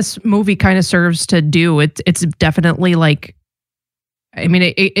what this movie kind of serves to do. It's definitely like, I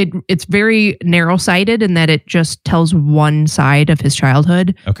mean, it's very narrow-sighted in that it just tells one side of his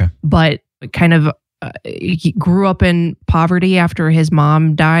childhood. Okay. But kind of he grew up in poverty after his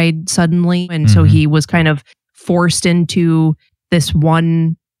mom died suddenly. And so he was kind of forced into this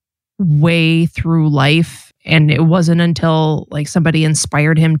one way through life. And it wasn't until like somebody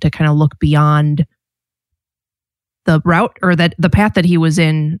inspired him to kind of look beyond the route or that the path that he was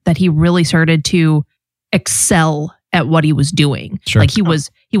in, that he really started to excel at what he was doing. Sure. Like he was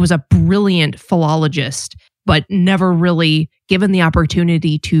a brilliant philologist, but never really given the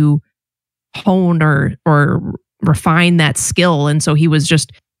opportunity to hone or refine that skill. And so he was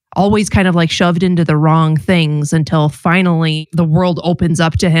just always kind of like shoved into the wrong things until finally the world opens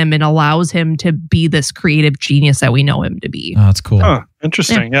up to him and allows him to be this creative genius that we know him to be. Oh, that's cool. Huh,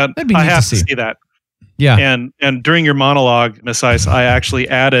 interesting. Yeah, I have to see that. Yeah. And during your monologue, Miss Ice, I actually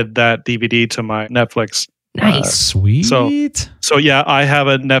added that DVD to my Netflix. Nice. Sweet. So yeah, I have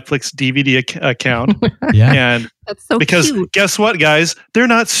a Netflix DVD account. Yeah. And that's so because cute. Guess what, guys? They're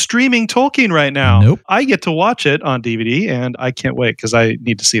not streaming Tolkien right now. Nope. I get to watch it on DVD and I can't wait because I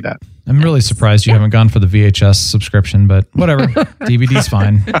need to see that. I'm really surprised you haven't gone for the VHS subscription, but whatever. DVD's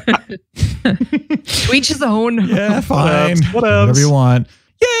fine. To each his own. Yeah, fine. Whatever you want.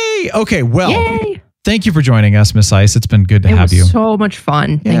 Yay. Okay, well. Yay. Thank you for joining us, Miss Ice. It's been good to have you. It was so much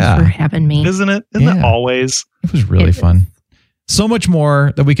fun. Thanks for having me. Isn't it? Isn't it always? It was really fun. So much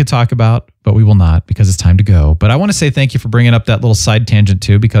more that we could talk about, but we will not because it's time to go. But I want to say thank you for bringing up that little side tangent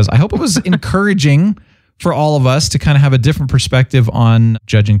too, because I hope it was encouraging for all of us to kind of have a different perspective on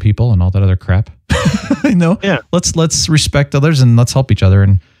judging people and all that other crap. Yeah. Let's respect others and let's help each other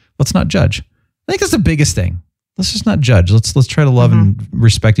and let's not judge. I think that's the biggest thing. Let's just not judge. Let's try to love and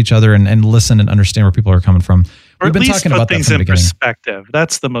respect each other and listen and understand where people are coming from. Or We've been talking about things that from the in beginning. perspective.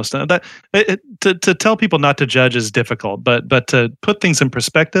 That's the most to tell people not to judge is difficult, but to put things in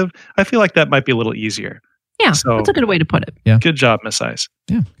perspective, I feel like that might be a little easier. Yeah, so, that's a good way to put it. Yeah. Good job, Miss Ice.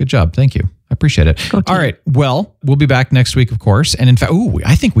 Yeah, good job. Thank you. I appreciate it. All right. Well, we'll be back next week, of course. And in fact,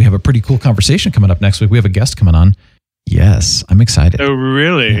 I think we have a pretty cool conversation coming up next week. We have a guest coming on. Yes, I'm excited. Oh,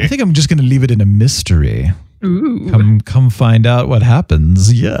 really? Yeah, I think I'm just going to leave it in a mystery. Ooh. Come find out what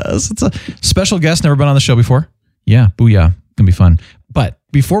happens. Yes, it's a special guest, never been on the show before. Yeah, booyah. Gonna be fun. But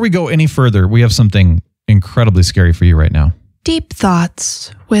before we go any further, we have something incredibly scary for you right now. Deep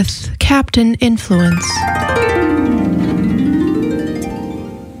Thoughts with Captain Influence.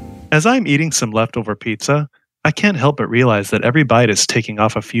 As I'm eating some leftover pizza, I can't help but realize that every bite is taking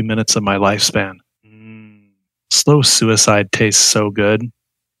off a few minutes of my lifespan. Slow suicide tastes so good.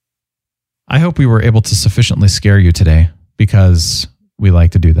 I hope we were able to sufficiently scare you today, because we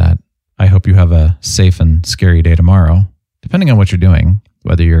like to do that. I hope you have a safe and scary day tomorrow, depending on what you're doing,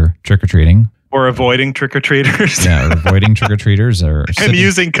 whether you're trick-or-treating. Or avoiding trick-or-treaters. Yeah, or avoiding trick-or-treaters. And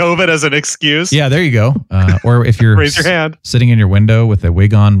using COVID as an excuse. Yeah, there you go. Or if you're raise your hand. Sitting in your window with a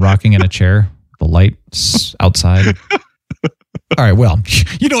wig on, rocking in a chair, the lights outside. All right, well,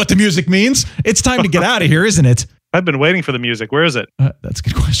 you know what the music means. It's time to get out of here, isn't it? I've been waiting for the music. Where is it? That's a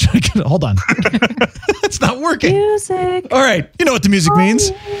good question. Hold on. It's not working. Music. All right, you know what the music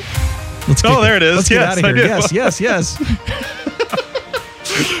means. Let's there it is. Let's get out of here. Yes.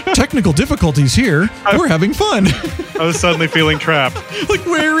 Technical difficulties here. We're having fun. I was suddenly feeling trapped. Like,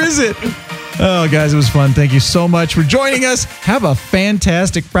 where is it? Oh, guys, it was fun. Thank you so much for joining us. Have a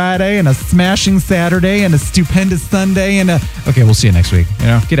fantastic Friday and a smashing Saturday and a stupendous Sunday. And okay, we'll see you next week.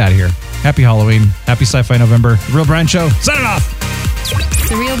 Get out of here. Happy Halloween. Happy Sci-Fi November. The Real Brian Show. Sign it off.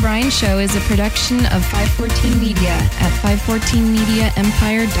 The Real Brian Show is a production of 514 Media at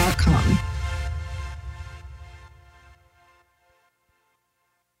 514mediaempire.com.